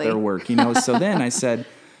Totally. about their work, So then I said,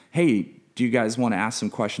 hey, do you guys want to ask some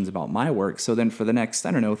questions about my work? So then for the next,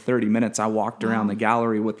 30 minutes, I walked around the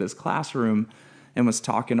gallery with this classroom and was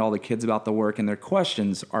talking to all the kids about the work, and their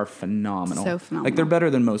questions are phenomenal. So phenomenal. Like, they're better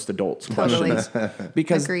than most adults' Totally. questions.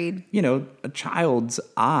 Because, Agreed. a child's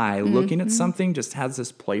eye looking at something just has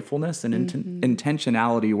this playfulness and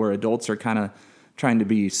intentionality where adults are kind of trying to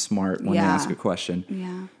be smart when they Yeah. ask a question.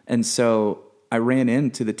 Yeah. And so I ran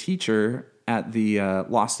into the teacher at the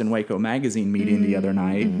Lost in Waco magazine meeting the other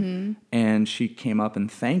night, and she came up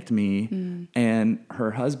and thanked me, and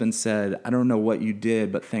her husband said, I don't know what you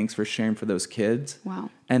did, but thanks for sharing for those kids. Wow.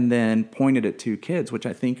 And then pointed at 2 kids, which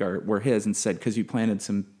I think were his, and said, because you planted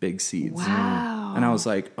some big seeds. Wow. And I was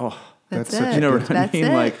like, oh, That's such it. a you know what I That's mean?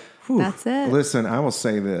 it. Like, whew. That's it. Listen, I will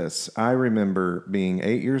say this. I remember being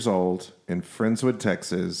 8 years old in Friendswood,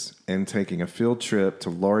 Texas, and taking a field trip to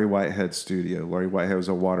Lori Whitehead's studio. Lori Whitehead was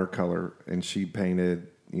a watercolor, and she painted,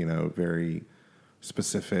 very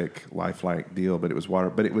specific, lifelike deal, but it was water.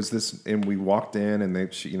 But it was this, and we walked in, and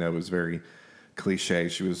it was very cliche.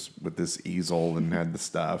 She was with this easel and had the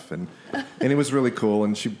stuff, and it was really cool.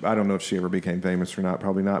 And I don't know if she ever became famous or not,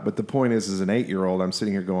 probably not. But the point is, as an 8-year-old, I'm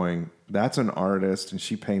sitting here going, that's an artist, and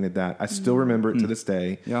she painted that. I still remember it to this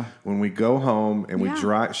day. Yeah. When we go home and we Yeah.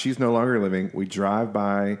 drive, she's no longer living. We drive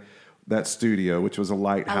by that studio, which was a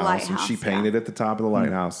lighthouse, and she lighthouse, painted at the top of the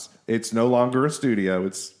lighthouse. It's no longer a studio.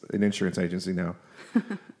 It's an insurance agency now.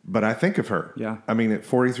 But I think of her. Yeah. I mean, at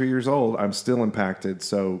 43 years old, I'm still impacted.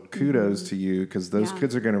 So kudos to you, because those Yeah.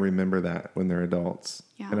 kids are going to remember that when they're adults.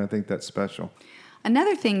 Yeah. And I think that's special.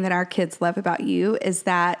 Another thing that our kids love about you is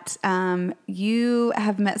that you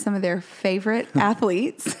have met some of their favorite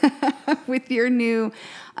athletes with your new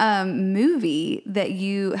movie that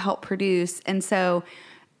you helped produce. And so,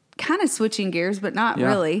 kind of switching gears, but not Yeah.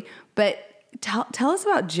 really. But tell us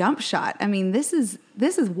about Jump Shot. I mean, this is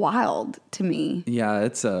wild to me. Yeah,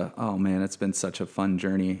 it's been such a fun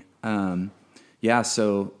journey.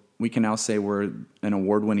 So we can now say we're an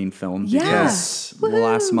award-winning film. Yes. Because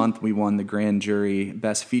last month we won the grand jury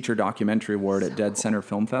Best Feature Documentary Award at Dead Center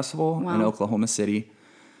Film Festival in Oklahoma City,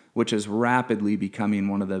 which is rapidly becoming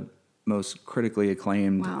one of the most critically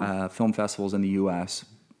acclaimed film festivals in the U.S.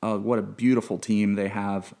 What a beautiful team they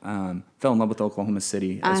have. Fell in love with Oklahoma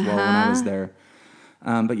City as well when I was there.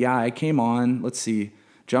 I came on, let's see,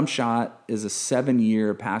 Jump Shot is a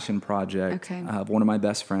 7-year passion project of one of my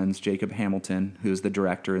best friends, Jacob Hamilton, who's the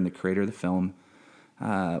director and the creator of the film.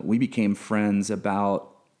 We became friends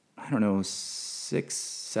about,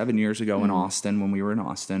 6-7 years ago in Austin, when we were in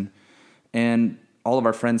Austin. And all of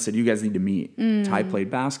our friends said, you guys need to meet. Ty played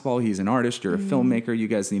basketball. He's an artist. You're a filmmaker. You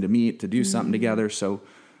guys need to meet to do something together. So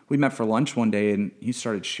we met for lunch one day, and he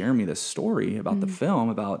started sharing me this story about the film,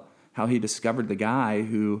 about how he discovered the guy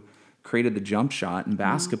who created the jump shot in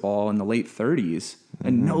basketball in the late 30s,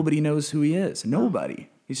 and nobody knows who he is. Nobody.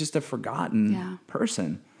 He's just a forgotten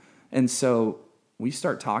person. And so we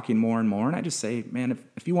start talking more and more, and I just say, man,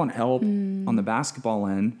 if you want help on the basketball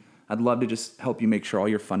end, I'd love to just help you make sure all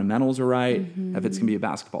your fundamentals are right. If it's going to be a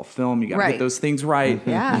basketball film, you got to get those things right.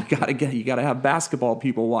 Yeah. You got to have basketball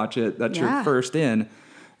people watch it. That's your first in.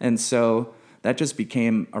 And so that just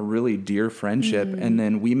became a really dear friendship. And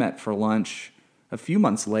then we met for lunch a few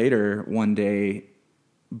months later one day,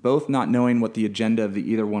 both not knowing what the agenda of the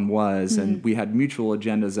either one was. And we had mutual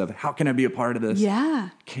agendas of, how can I be a part of this? Yeah.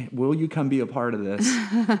 Will you come be a part of this?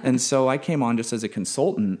 And so I came on just as a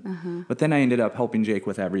consultant, but then I ended up helping Jake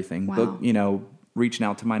with everything. Wow. Reaching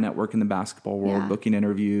out to my network in the basketball world, booking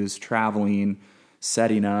interviews, traveling,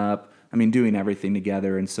 setting up, doing everything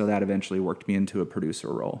together. And so that eventually worked me into a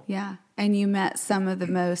producer role. Yeah. And you met some of the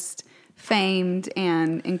most famed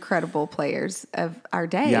and incredible players of our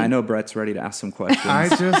day. Yeah, I know Brett's ready to ask some questions.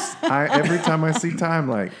 Every time I see Ty, I'm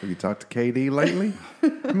like, have you talked to KD lately?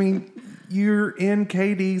 You're in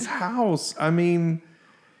KD's house.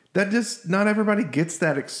 Not everybody gets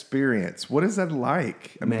that experience. What is that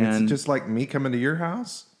like? Is it just like me coming to your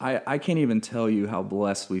house? I can't even tell you how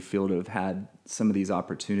blessed we feel to have had some of these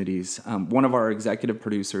opportunities. One of our executive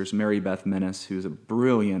producers, Mary Beth Menace, who's a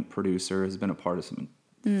brilliant producer, has been a part of some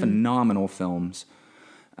phenomenal films.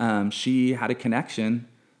 She had a connection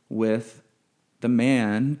with the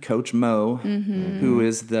man, Coach Mo, who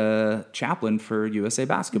is the chaplain for USA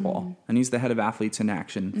Basketball. And he's the head of Athletes in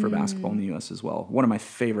Action for basketball in the U.S. as well. One of my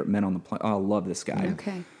favorite men on the planet. I love this guy.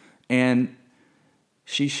 Okay. And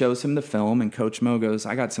she shows him the film, and Coach Mo goes,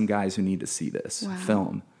 I got some guys who need to see this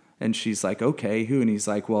film. And she's like, okay, who? And he's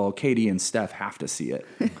like, well, Katie and Steph have to see it.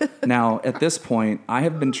 Now, at this point, I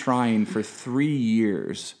have been trying for 3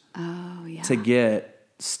 years to get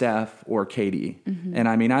Steph or Katie. And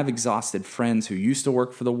I mean, I've exhausted friends who used to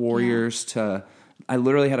work for the Warriors I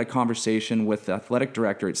literally had a conversation with the athletic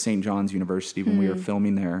director at St. John's University when we were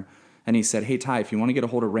filming there. And he said, hey, Ty, if you want to get a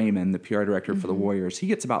hold of Raymond, the PR director for the Warriors, he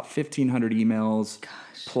gets about 1,500 emails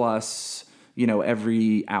plus,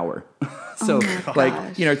 every hour. So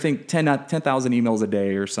I think 10,000 emails a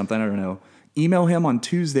day or something. I don't know. Email him on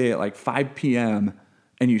Tuesday at like 5 p.m.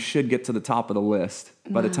 and you should get to the top of the list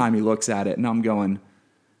by the time he looks at it. And I'm going,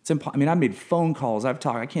 I mean, I made phone calls. I've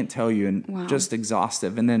talked, I can't tell you, and just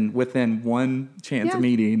exhaustive. And then within one chance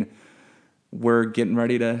meeting, we're getting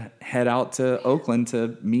ready to head out to Oakland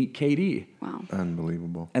to meet KD. Wow.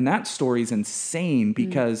 Unbelievable. And that story's insane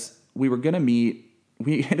because we were going to meet,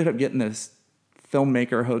 we ended up getting this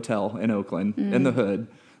filmmaker hotel in Oakland in the hood,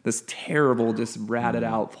 this terrible, just ratted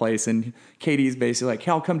out place. And Katie's basically like,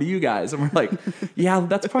 hey, I'll come to you guys. And we're like, yeah,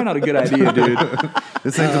 that's probably not a good idea, dude.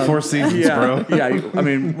 This ain't the Four Seasons, bro. Yeah. I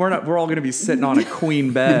mean, we're all going to be sitting on a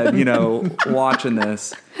queen bed, watching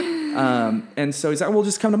this. And so he's like, well,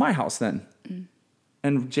 just come to my house then.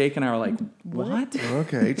 And Jake and I are like, what?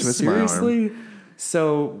 Okay, twist my arm. Seriously?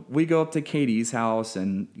 So we go up to Katie's house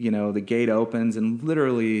and, the gate opens and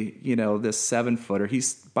literally, this 7-footer,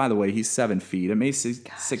 by the way, he's 7 feet. It may say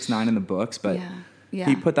 6'9" in the books, but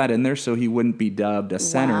he put that in there so he wouldn't be dubbed a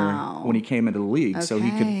center when he came into the league. So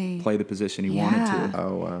he could play the position he wanted to.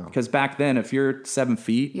 Oh, wow. Because back then, if you're 7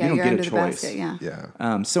 feet, you don't get a choice.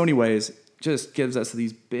 Basket, So anyways, just gives us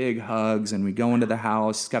these big hugs and we go into the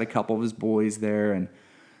house. He's got a couple of his boys there and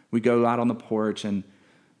we go out on the porch and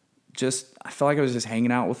I felt like I was just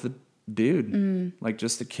hanging out with the dude, like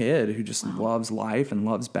just a kid who just loves life and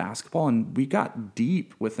loves basketball. And we got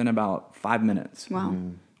deep within about 5 minutes. Wow.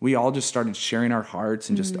 We all just started sharing our hearts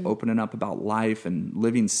and just opening up about life and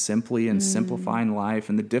living simply and simplifying life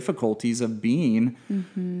and the difficulties of being,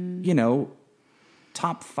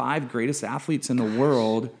 top 5 greatest athletes in the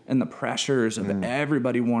world and the pressures of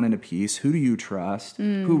everybody wanting a piece. Who do you trust?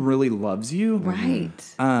 Who really loves you?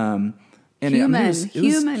 Right. And human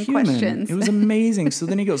It questions. was amazing. So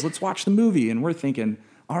then he goes, let's watch the movie. And we're thinking,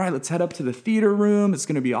 all right, let's head up to the theater room. It's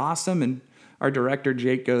going to be awesome. And our director,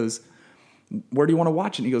 Jake, goes, where do you want to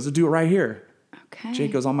watch it? And he goes, let's do it right here. Okay.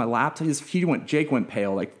 Jake goes on my laptop. Jake went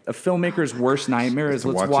pale. Like a filmmaker's worst nightmare is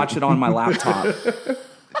let's watch it on my laptop.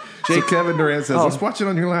 So Kevin Durant says, let's watch it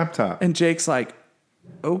on your laptop. And Jake's like,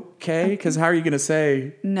 okay, because how are you going to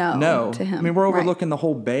say no to him? I mean, we're overlooking the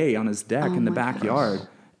whole bay on his deck in the backyard. Gosh.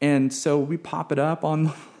 And so we pop it up on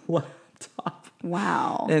the laptop.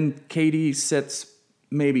 Wow. And Katie sits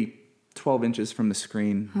maybe 12 inches from the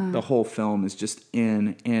screen. The whole film is just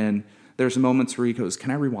in. And there's moments where he goes, can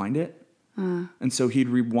I rewind it? And so he'd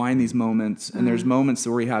rewind these moments. And there's moments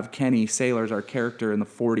where we have Kenny Sailors, our character in the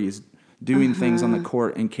 40s, doing things on the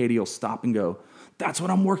court. And Katie will stop and go, that's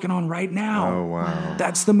what I'm working on right now. Oh, wow.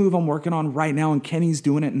 That's the move I'm working on right now. And Kenny's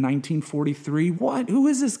doing it in 1943. What? Who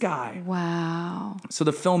is this guy? Wow. So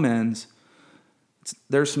the film ends.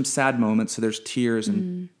 There's some sad moments. So there's tears.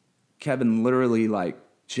 And Kevin literally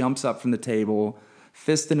jumps up from the table,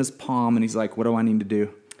 fist in his palm. And he's like, what do I need to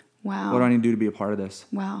do? Wow. What do I need to do to be a part of this?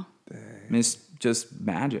 Wow. I mean, it's just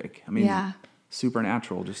magic. I mean,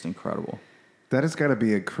 supernatural, just incredible. That has got to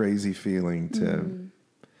be a crazy feeling to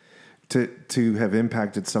have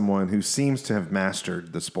impacted someone who seems to have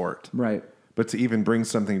mastered the sport. Right. But to even bring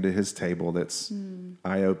something to his table that's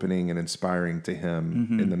eye-opening and inspiring to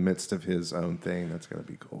him in the midst of his own thing, that's going to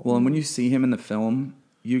be cool. Well, and when you see him in the film,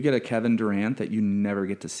 you get a Kevin Durant that you never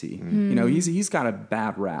get to see. He's got a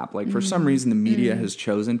bad rap. For some reason, the media has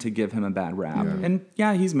chosen to give him a bad rap. Yeah.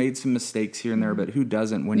 And he's made some mistakes here and there, but who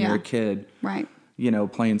doesn't when you're a kid, right?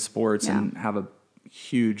 Playing sports and have a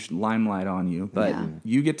huge limelight on you. But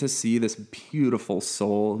you get to see this beautiful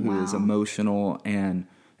soul who is emotional, and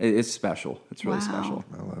it's special. It's really special.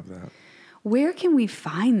 I love that. Where can we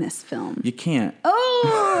find this film? You can't.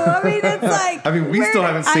 Oh, I mean, it's like. I mean, we still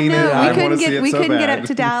haven't seen it. I couldn't get up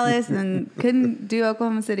to Dallas and couldn't do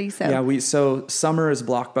Oklahoma City. So so summer is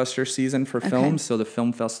blockbuster season for films. So the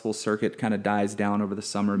film festival circuit kind of dies down over the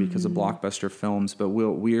summer because of blockbuster films. But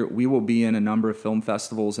we will be in a number of film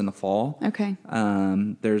festivals in the fall. Okay.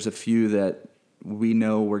 There's a few that we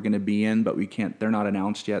know we're going to be in, but we can't. They're not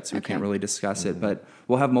announced yet, so we can't really discuss it. But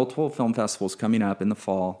we'll have multiple film festivals coming up in the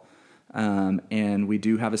fall. And we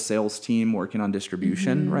do have a sales team working on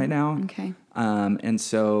distribution right now. Okay. And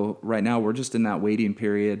so right now we're just in that waiting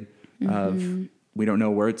period of we don't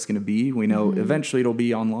know where it's going to be. We know eventually it'll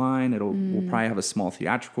be online. We'll probably have a small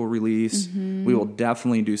theatrical release. We will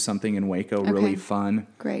definitely do something in Waco really fun.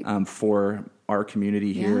 Great. For our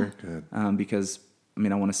community here. Because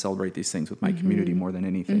I want to celebrate these things with my community more than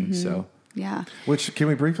anything. So Yeah. Which, can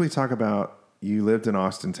we briefly talk about, you lived in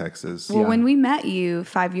Austin, Texas. Well, when we met you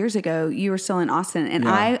 5 years ago, you were still in Austin. And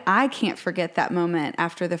I can't forget that moment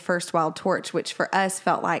after the first Wild Torch, which for us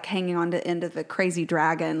felt like hanging on to the end of the crazy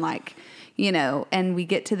dragon, like, and we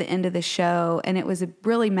get to the end of the show, and it was a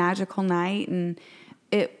really magical night. And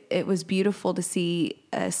it was beautiful to see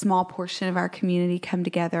a small portion of our community come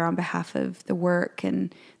together on behalf of the work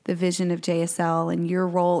and the vision of JSL and your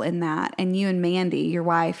role in that. And you and Mandy, your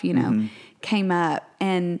wife, came up,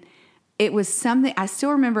 and it was something, I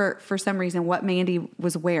still remember for some reason what Mandy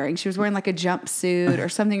was wearing. She was wearing like a jumpsuit or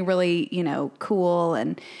something really, cool.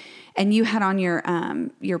 And you had on your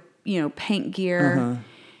paint gear,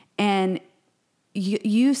 and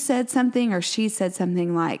you said something, or she said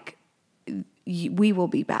something like, we will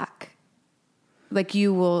be back. Like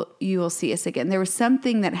you will see us again. There was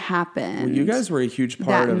something that happened. Well, you guys were a huge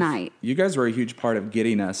part of night. You guys were a huge part of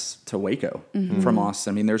getting us to Waco from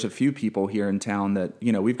Austin. There's a few people here in town that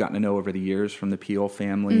we've gotten to know over the years, from the Peel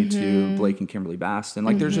family to Blake and Kimberly Baston.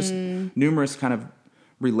 Like there's just numerous kind of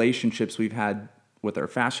relationships we've had with our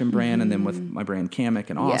fashion brand, and then with my brand Kamek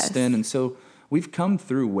in Austin, and so we've come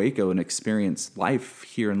through Waco and experienced life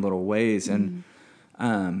here in little ways. And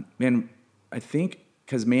I think,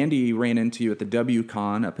 because Mandy ran into you at the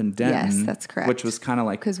WCon up in Denton. Yes, that's correct. Which was kind of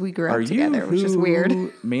like, because we grew up together, which is weird.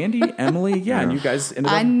 Mandy, Emily, and you guys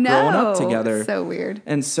ended up growing up together. So weird.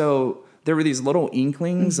 And so there were these little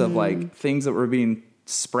inklings of like things that were being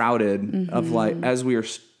sprouted of like, as we were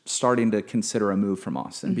starting to consider a move from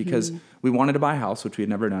Austin, because we wanted to buy a house, which we had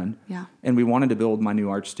never done. Yeah. And we wanted to build my new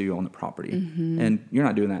art studio on the property. And you're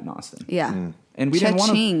not doing that in Austin. Yeah. And we didn't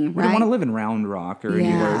want to live in Round Rock or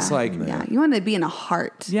anywhere. It's like, you wanted to be in a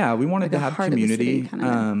heart. Yeah, we wanted to have community. Kind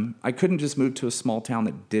of I couldn't just move to a small town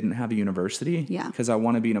that didn't have a university. Yeah. Because I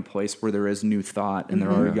want to be in a place where there is new thought and there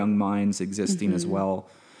are young minds existing as well.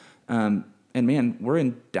 And man, we're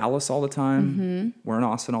in Dallas all the time. We're in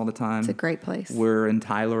Austin all the time. It's a great place. We're in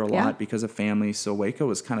Tyler a lot because of family. So Waco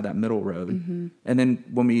is kind of that middle road. And then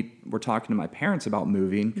when we were talking to my parents about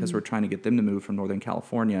moving, because we're trying to get them to move from Northern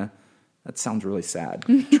California. That sounds really sad.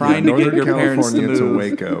 Trying to get your parents to move to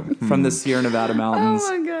Waco from the Sierra Nevada mountains.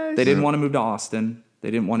 Oh my gosh. They didn't want to move to Austin.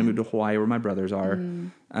 They didn't want to move to Hawaii, where my brothers are.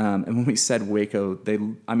 And when we said Waco,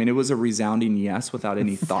 it was a resounding yes without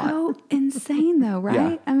any thought. So insane though,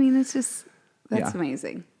 right? Yeah. It's just, that's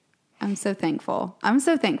amazing. I'm so thankful. I'm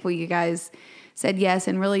so thankful you guys said yes,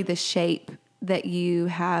 and really the shape that you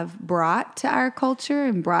have brought to our culture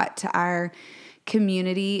and brought to our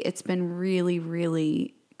community. It's been really,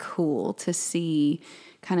 really cool to see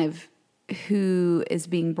kind of who is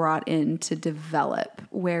being brought in to develop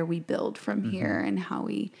where we build from here and how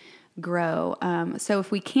we grow. So if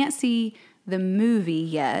we can't see the movie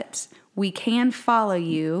yet, we can follow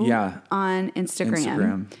you on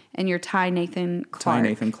Instagram. And you're Ty Nathan Clark. Ty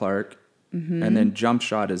Nathan Clark. And then Jump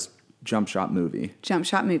Shot is Jump Shot Movie.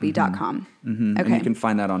 JumpShotMovie.com. Okay. And you can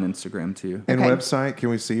find that on Instagram too. And website, can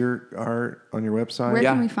we see your art on your website? Where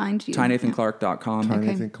can we find you? TyNathanClark.com.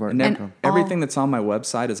 TyNathanClark.com. And everything that's on my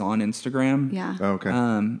website is on Instagram. Yeah. Okay.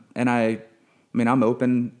 And I'm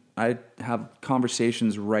open. I have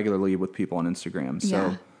conversations regularly with people on Instagram.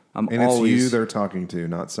 So I'm and always... it's you they're talking to,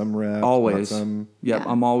 not some rep. Always. Not some... Yep.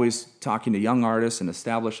 I'm always talking to young artists and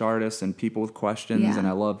established artists and people with questions. And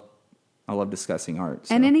I love discussing art.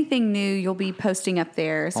 So. And anything new you'll be posting up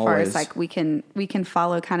there as far as like we can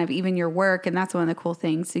follow kind of even your work, and that's one of the cool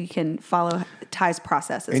things. So you can follow Ty's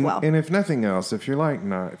process as well. And if nothing else, if you're like,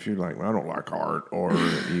 well, I don't like art, or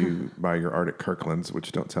you buy your art at Kirkland's,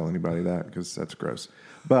 which don't tell anybody that because that's gross.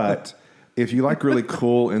 But if you like really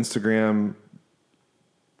cool Instagram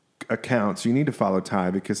accounts, you need to follow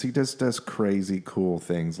Ty, because he just does crazy cool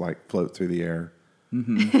things like float through the air.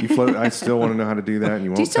 You float. I still want to know how to do that, and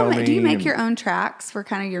you won't tell me. Do you make your own tracks for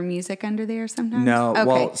kind of your music under there sometimes? No. Okay.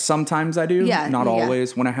 Well, sometimes I do. Yeah, not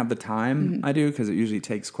always. When I have the time, I do, because it usually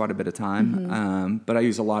takes quite a bit of time. But I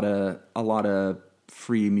use a lot of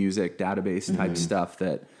free music database type stuff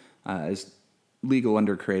that is legal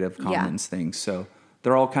under Creative Commons things. So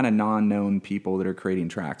they're all kind of non-known people that are creating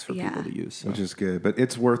tracks for people to use. So. Which is good. But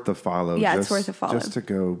it's worth the follow. Yeah, it's worth a follow. Just to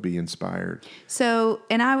go be inspired. So,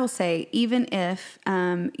 and I will say, even if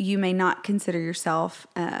you may not consider yourself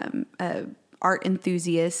an art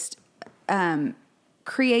enthusiast,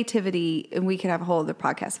 creativity, and we could have a whole other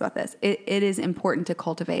podcast about this, it is important to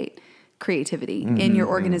cultivate creativity in your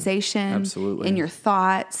organization, Absolutely. in your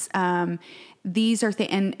thoughts. These are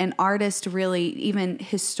and artists really, even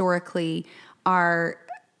historically, are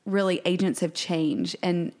really agents of change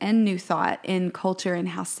and new thought in culture and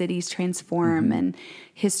how cities transform and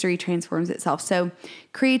history transforms itself. So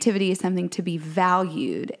creativity is something to be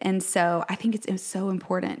valued. And so I think it's so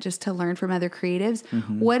important just to learn from other creatives.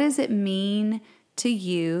 What does it mean to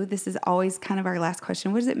you? This is always kind of our last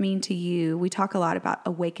question. What does it mean to you? We talk a lot about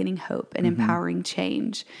awakening hope and empowering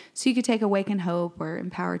change. So you could take awaken hope or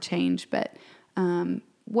empower change, but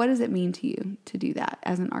what does it mean to you to do that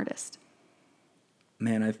as an artist?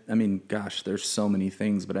 Man, I mean, gosh, there's so many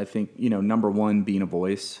things, but I think, number one, being a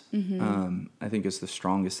voice, I think is the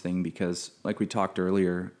strongest thing because like we talked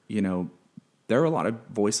earlier, there are a lot of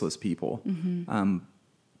voiceless people,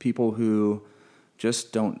 people who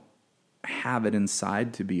just don't have it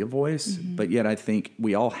inside to be a voice, but yet I think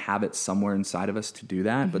we all have it somewhere inside of us to do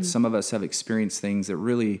that. But some of us have experienced things that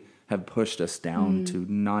really have pushed us down to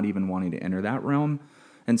not even wanting to enter that realm.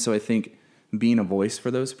 And so I think being a voice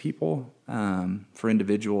for those people, for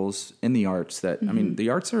individuals in the arts that, I mean, the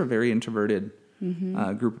arts are a very introverted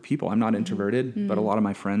group of people. I'm not introverted, but a lot of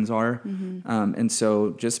my friends are. And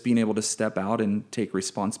so just being able to step out and take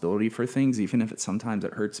responsibility for things, even if sometimes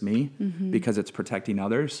it hurts me because it's protecting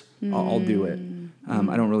others, I'll do it.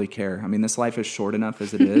 I don't really care. I mean, this life is short enough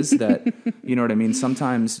as it is that, you know what I mean?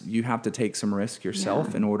 Sometimes you have to take some risk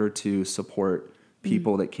yourself in order to support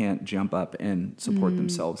people that can't jump up and support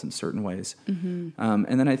themselves in certain ways. And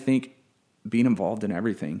then I think being involved in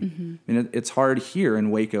everything. I mean, it's hard here in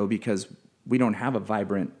Waco because we don't have a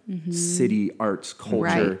vibrant city arts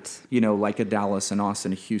culture, like a Dallas and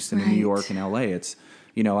Austin, Houston, and New York and LA. It's,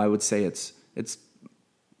 I would say it's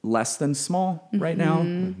less than small right now.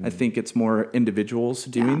 I think it's more individuals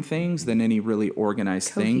doing things than any really organized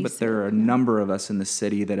thing. But there are a number of us in the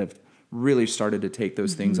city that have really started to take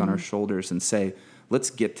those things on our shoulders and say, let's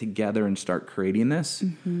get together and start creating this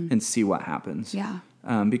and see what happens.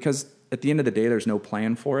 Because at the end of the day, there's no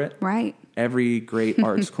plan for it. Right. Every great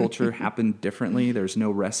arts culture happened differently. There's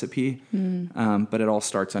no recipe, but it all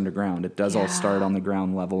starts underground. It does all start on the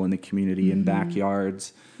ground level in the community, in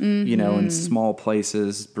backyards, in small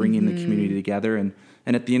places, bringing the community together. And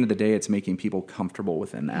at the end of the day, it's making people comfortable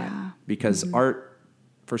within that because art,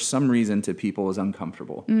 for some reason, to people is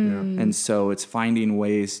uncomfortable. And so it's finding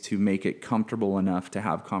ways to make it comfortable enough to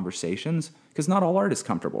have conversations because not all art is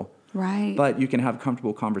comfortable. Right. But you can have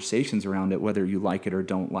comfortable conversations around it, whether you like it or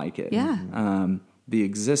don't like it. The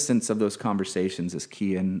existence of those conversations is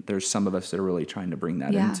key, and there's some of us that are really trying to bring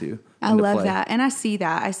that into I love play. that. And I see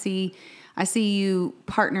that. I see you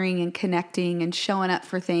partnering and connecting and showing up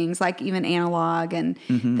for things like even analog and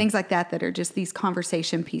things like that are just these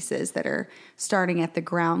conversation pieces that are starting at the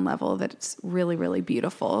ground level that's really, really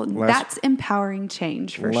beautiful. That's empowering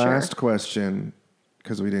change for sure. Last question,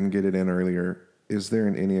 because we didn't get it in earlier. Is there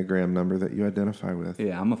an Enneagram number that you identify with?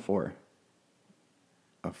 Yeah, I'm a 4.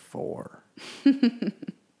 A 4.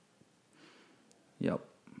 Yep.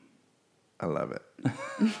 I love it.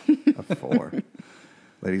 A 4.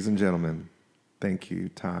 Ladies and gentlemen, thank you,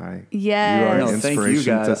 Ty. Yes. You are No, an thank you,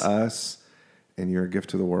 inspiration guys. to us, and you're a gift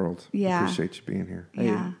to the world. Yeah. Appreciate you being here.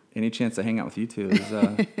 Hey, any chance to hang out with you two is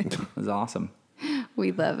awesome.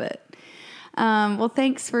 We love it. Well,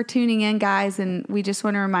 thanks for tuning in, guys. And we just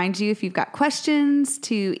want to remind you, if you've got questions,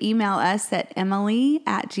 to email us at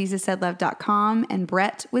Emily@JesusSaidLove.com and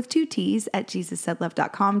Brett with 2 T's at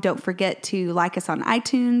JesusSaidLove.com. Don't forget to like us on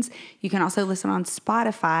iTunes. You can also listen on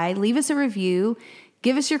Spotify. Leave us a review.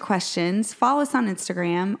 Give us your questions. Follow us on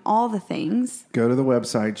Instagram. All the things. Go to the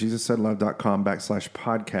website,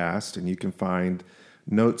 JesusSaidLove.com/podcast, and you can find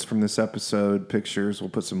notes from this episode, pictures. We'll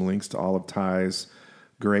put some links to all of Ty's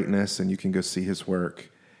greatness, and you can go see his work.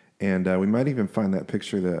 And we might even find that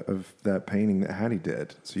picture of that painting that Hattie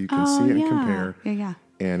did, so you can see it and compare. Yeah.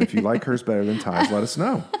 And if you like hers better than Ty's, let us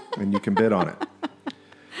know, and you can bid on it.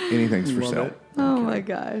 Anything's for sale. Oh my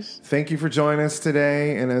gosh. Thank you for joining us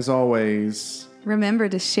today, and as always, remember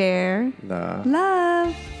to share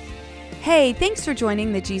love. Hey, thanks for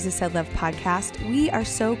joining the Jesus Said Love podcast. We are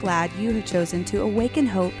so glad you have chosen to awaken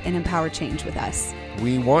hope and empower change with us.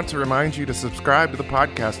 We want to remind you to subscribe to the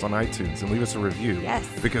podcast on iTunes and leave us a review. Yes.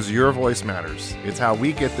 Because your voice matters. It's how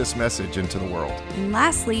we get this message into the world. And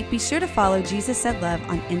lastly, be sure to follow Jesus Said Love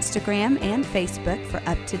on Instagram and Facebook for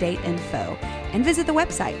up-to-date info. And visit the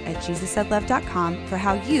website at JesusSaidLove.com for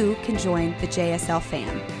how you can join the JSL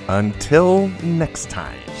fam. Until next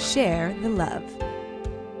time. Share the love.